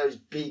going in those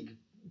big,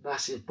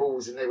 massive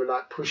balls and they were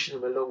like pushing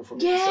them along from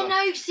the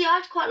side. See,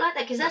 I'd quite like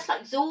that because that's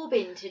like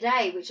Zorbing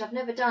today, which I've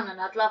never done and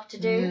I'd love to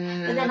do.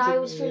 Yeah, but then I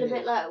always feel a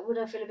bit like, would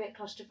I feel a bit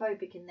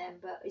claustrophobic in them?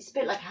 But it's a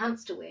bit like a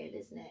hamster wheel,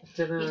 isn't it?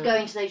 You'd go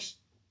into those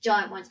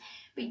giant ones.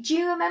 But do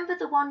you remember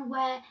the one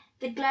where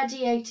the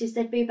gladiators,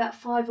 there'd be about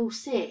 5 or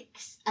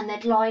 6 and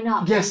they'd line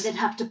up and they'd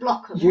have to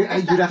block them? You'd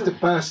have to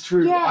burst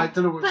through. I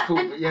don't know what it's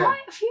called, but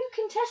quite a few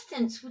contestants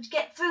contestants would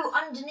get through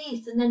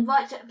underneath and then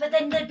but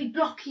then they'd be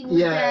blocking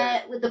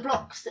with the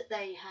blocks that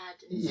they had.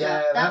 And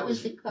stuff.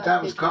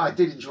 That was quite. I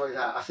did enjoy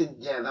that. I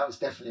think that was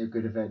definitely a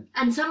good event.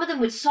 And some of them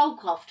would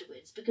sulk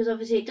afterwards because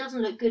obviously it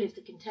doesn't look good if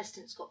the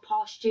contestants got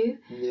past you.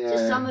 Yeah.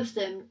 So some of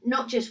them,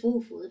 not just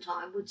Wolf all the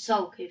time, would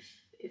sulk if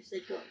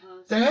they'd got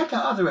past. They had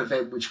that other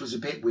event which was a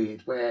bit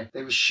weird where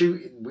they were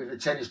shooting with a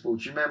tennis ball.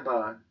 Do you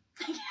remember?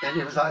 And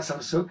it was like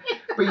some sort,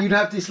 but you'd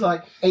have this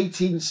like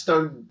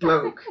 18-stone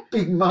bloke,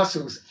 big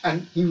muscles,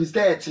 and he was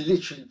there to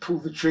literally pull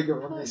the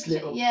trigger on this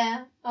little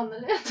on the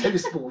little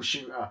tennis ball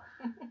shooter.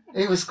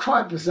 It was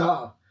quite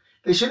bizarre.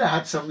 They should have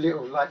had some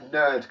little like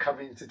nerd come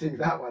in to do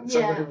that one.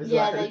 Someone who was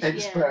like an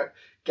expert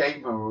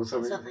gamer or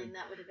something. Something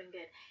that would have been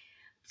good.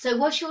 So,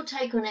 what's your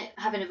take on it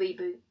having a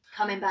reboot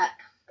coming back?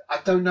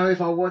 I don't know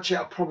if I'll watch it.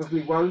 I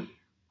probably won't.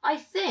 I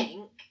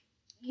think.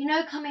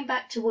 Coming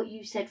back to what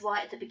you said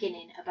right at the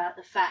beginning about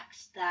the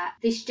fact that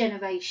this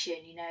generation,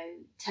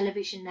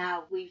 television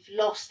now, we've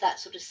lost that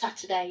sort of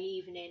Saturday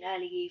evening,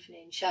 early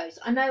evening shows.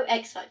 I know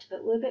X Factor,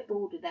 but we're a bit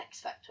bored with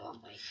X Factor,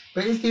 aren't we?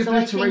 But is the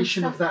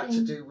obliteration of that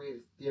to do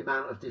with the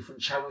amount of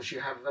different channels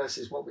you have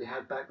versus what we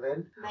had back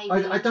then?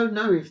 Maybe. I don't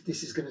know if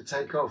this is going to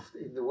take off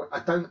in the way.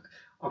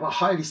 I'm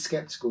highly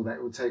sceptical that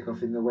it will take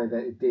off in the way that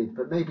it did,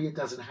 but maybe it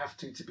doesn't have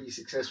to be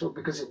successful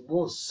because it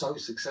was so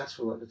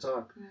successful at the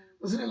time.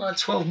 Wasn't it like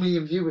 12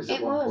 million viewers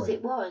at one point?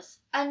 It was.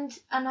 And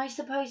I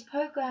suppose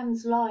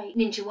programmes like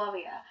Ninja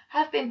Warrior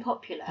have been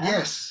popular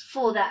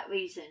for that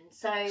reason.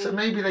 So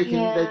maybe they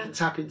can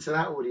tap into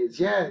that audience.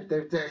 Yeah,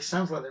 it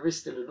sounds like there is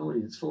still an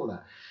audience for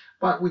that.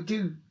 But we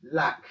do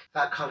lack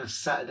that kind of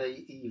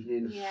Saturday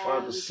evening,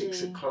 5 or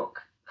 6 o'clock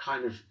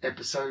kind of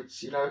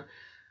episodes,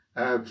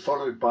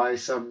 followed by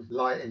some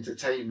light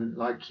entertainment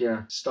like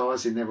your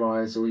Stars in Their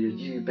Eyes or your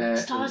You Bet.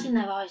 Stars in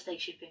Their Eyes they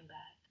should bring back.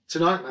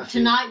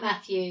 Tonight,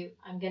 Matthew,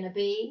 I'm going to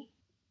be...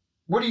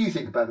 What do you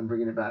think about them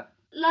bringing it back?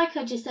 Like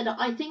I just said,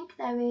 I think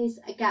there is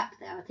a gap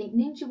there. I think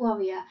Ninja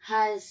Warrior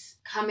has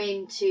come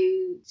in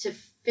to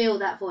fill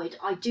that void.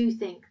 I do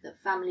think that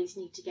families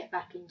need to get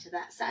back into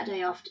that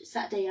Saturday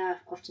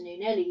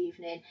afternoon, early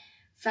evening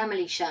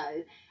family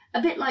show.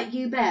 A bit like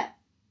You Bet.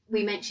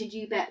 We mentioned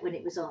You Bet when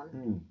it was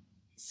on.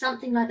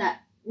 Something like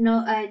that.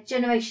 No, a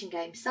generation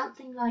game,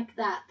 something like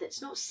that,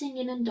 that's not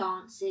singing and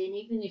dancing,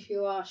 even if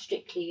you are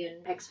strictly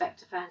an X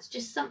Factor fans,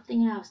 just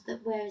something else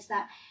that wears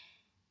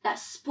that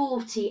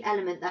sporty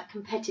element, that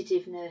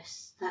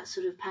competitiveness, that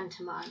sort of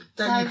pantomime.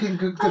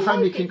 The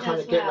family can kind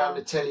of get around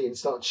the telly and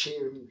start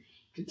cheering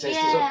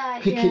contestants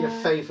on, picking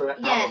a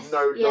favourite out of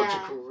no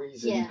logical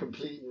reason,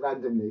 completely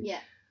randomly,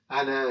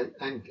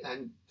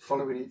 and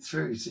following it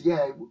through. So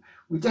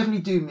we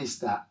definitely do miss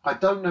that. I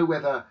don't know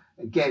whether,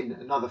 again,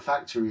 another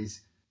factor is,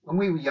 when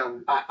we were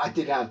young, I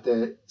did have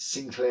the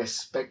Sinclair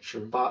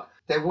Spectrum, but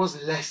there was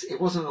less.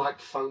 It wasn't like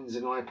phones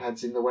and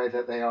iPads in the way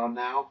that they are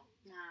now.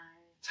 No.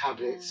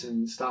 Tablets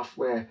and stuff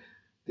where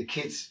the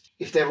kids,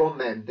 if they're on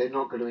them, they're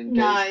not going to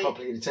engage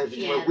properly in the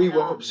television. Where we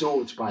were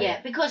absorbed by it.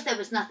 Yeah, because there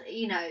was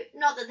nothing,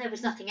 not that there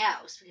was nothing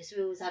else, because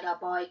we always had our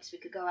bikes, we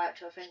could go out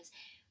to our friends,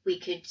 we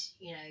could,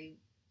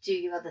 do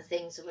your other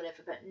things or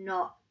whatever, but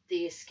not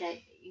the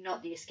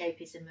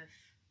escapism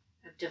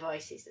of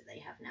devices that they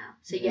have now.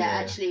 So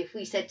actually, if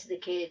we said to the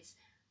kids,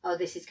 oh,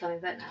 this is coming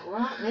back now,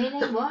 what,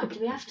 really, what, do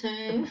we have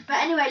to?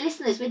 But anyway,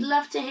 listeners, we'd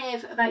love to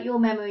hear about your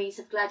memories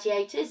of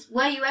Gladiators.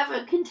 Were you ever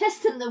a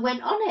contestant that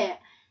went on it?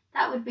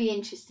 That would be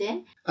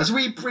interesting. As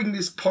we bring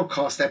this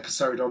podcast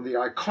episode on the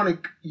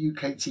iconic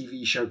UK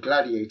TV show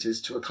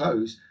Gladiators to a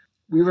close,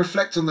 we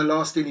reflect on the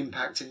lasting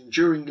impact and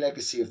enduring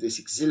legacy of this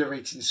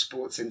exhilarating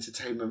sports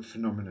entertainment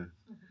phenomenon.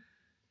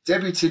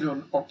 Debuting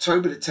on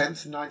October the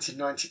 10th,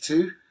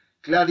 1992,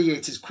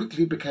 Gladiators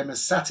quickly became a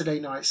Saturday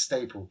night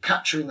staple,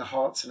 capturing the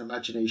hearts and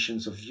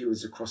imaginations of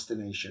viewers across the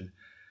nation.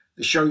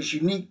 The show's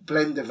unique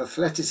blend of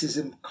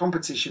athleticism,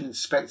 competition and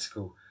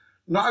spectacle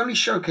not only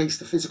showcased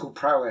the physical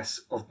prowess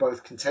of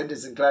both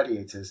contenders and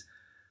gladiators,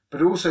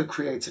 but also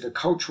created a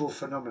cultural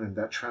phenomenon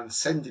that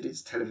transcended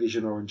its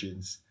television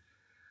origins.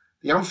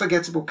 The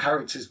unforgettable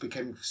characters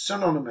became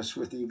synonymous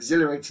with the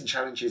exhilarating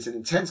challenges and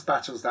intense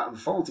battles that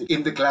unfolded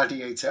in the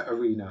gladiator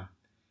arena.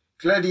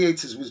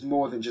 Gladiators was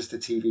more than just a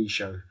TV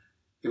show.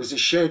 It was a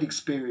shared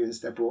experience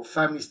that brought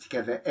families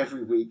together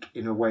every week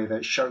in a way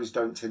that shows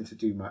don't tend to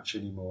do much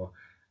anymore.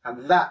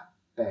 And that,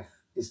 Beth,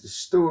 is the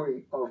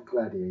story of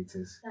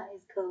Gladiators. That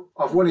is cool.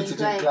 I've wanted to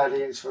do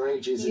Gladiators for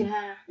ages. You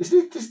have. This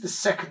is the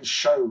second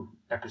show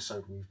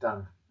episode we've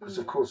done. Because,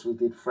 of course, we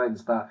did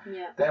Friends, but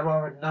there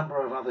are a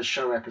number of other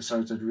show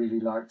episodes I'd really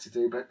like to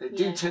do, but they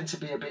do tend to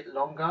be a bit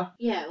longer.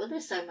 Yeah, well,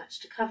 there's so much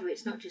to cover.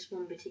 It's not just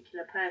one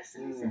particular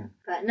person, is it?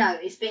 But no,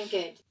 it's been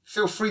good.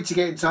 Feel free to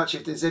get in touch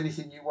if there's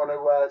anything you want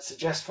to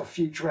suggest for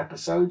future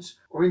episodes,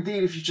 or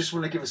indeed if you just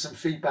want to give us some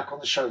feedback on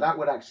the show. That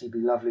would actually be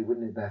lovely,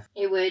 wouldn't it, Beth?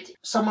 It would.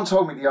 Someone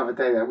told me the other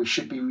day that we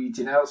should be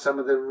reading out some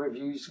of the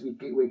reviews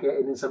we're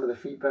getting and some of the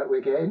feedback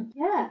we're getting.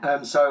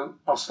 Yeah. So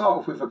I'll start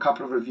off with a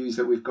couple of reviews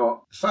that we've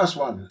got. The first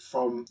one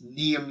from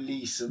Liam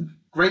Leeson.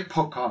 Great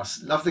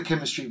podcast. Love the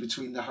chemistry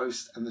between the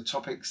host and the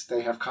topics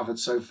they have covered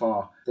so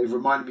far. They've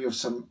reminded me of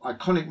some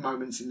iconic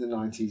moments in the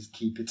 90s.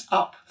 Keep it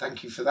up.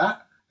 Thank you for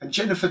that. And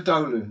Jennifer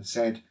Dolan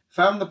said,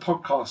 found the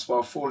podcast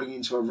while falling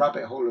into a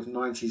rabbit hole of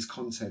 90s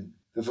content.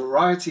 The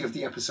variety of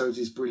the episodes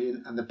is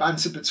brilliant and the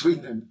banter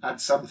between them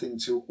adds something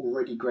to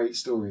already great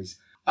stories.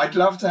 I'd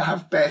love to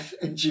have Beth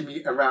and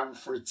Jimmy around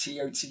for a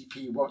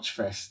TOTP watch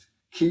fest.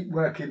 Keep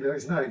working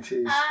those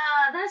 90s.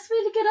 Ah, that's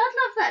really good. I'd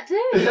love that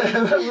too.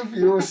 Yeah, that would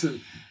be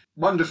awesome.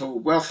 Wonderful.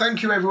 Well,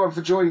 thank you everyone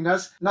for joining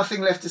us.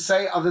 Nothing left to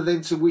say other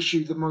than to wish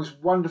you the most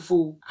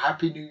wonderful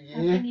Happy New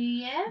Year. Happy New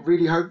Year.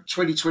 Really hope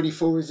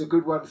 2024 is a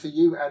good one for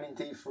you and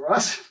indeed for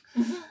us.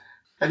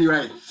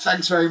 Anyway,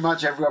 thanks very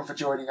much everyone for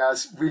joining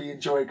us. Really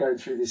enjoyed going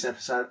through this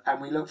episode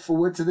and we look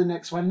forward to the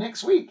next one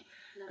next week.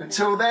 Lovely.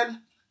 Until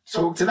then,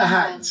 talk to the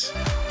hands.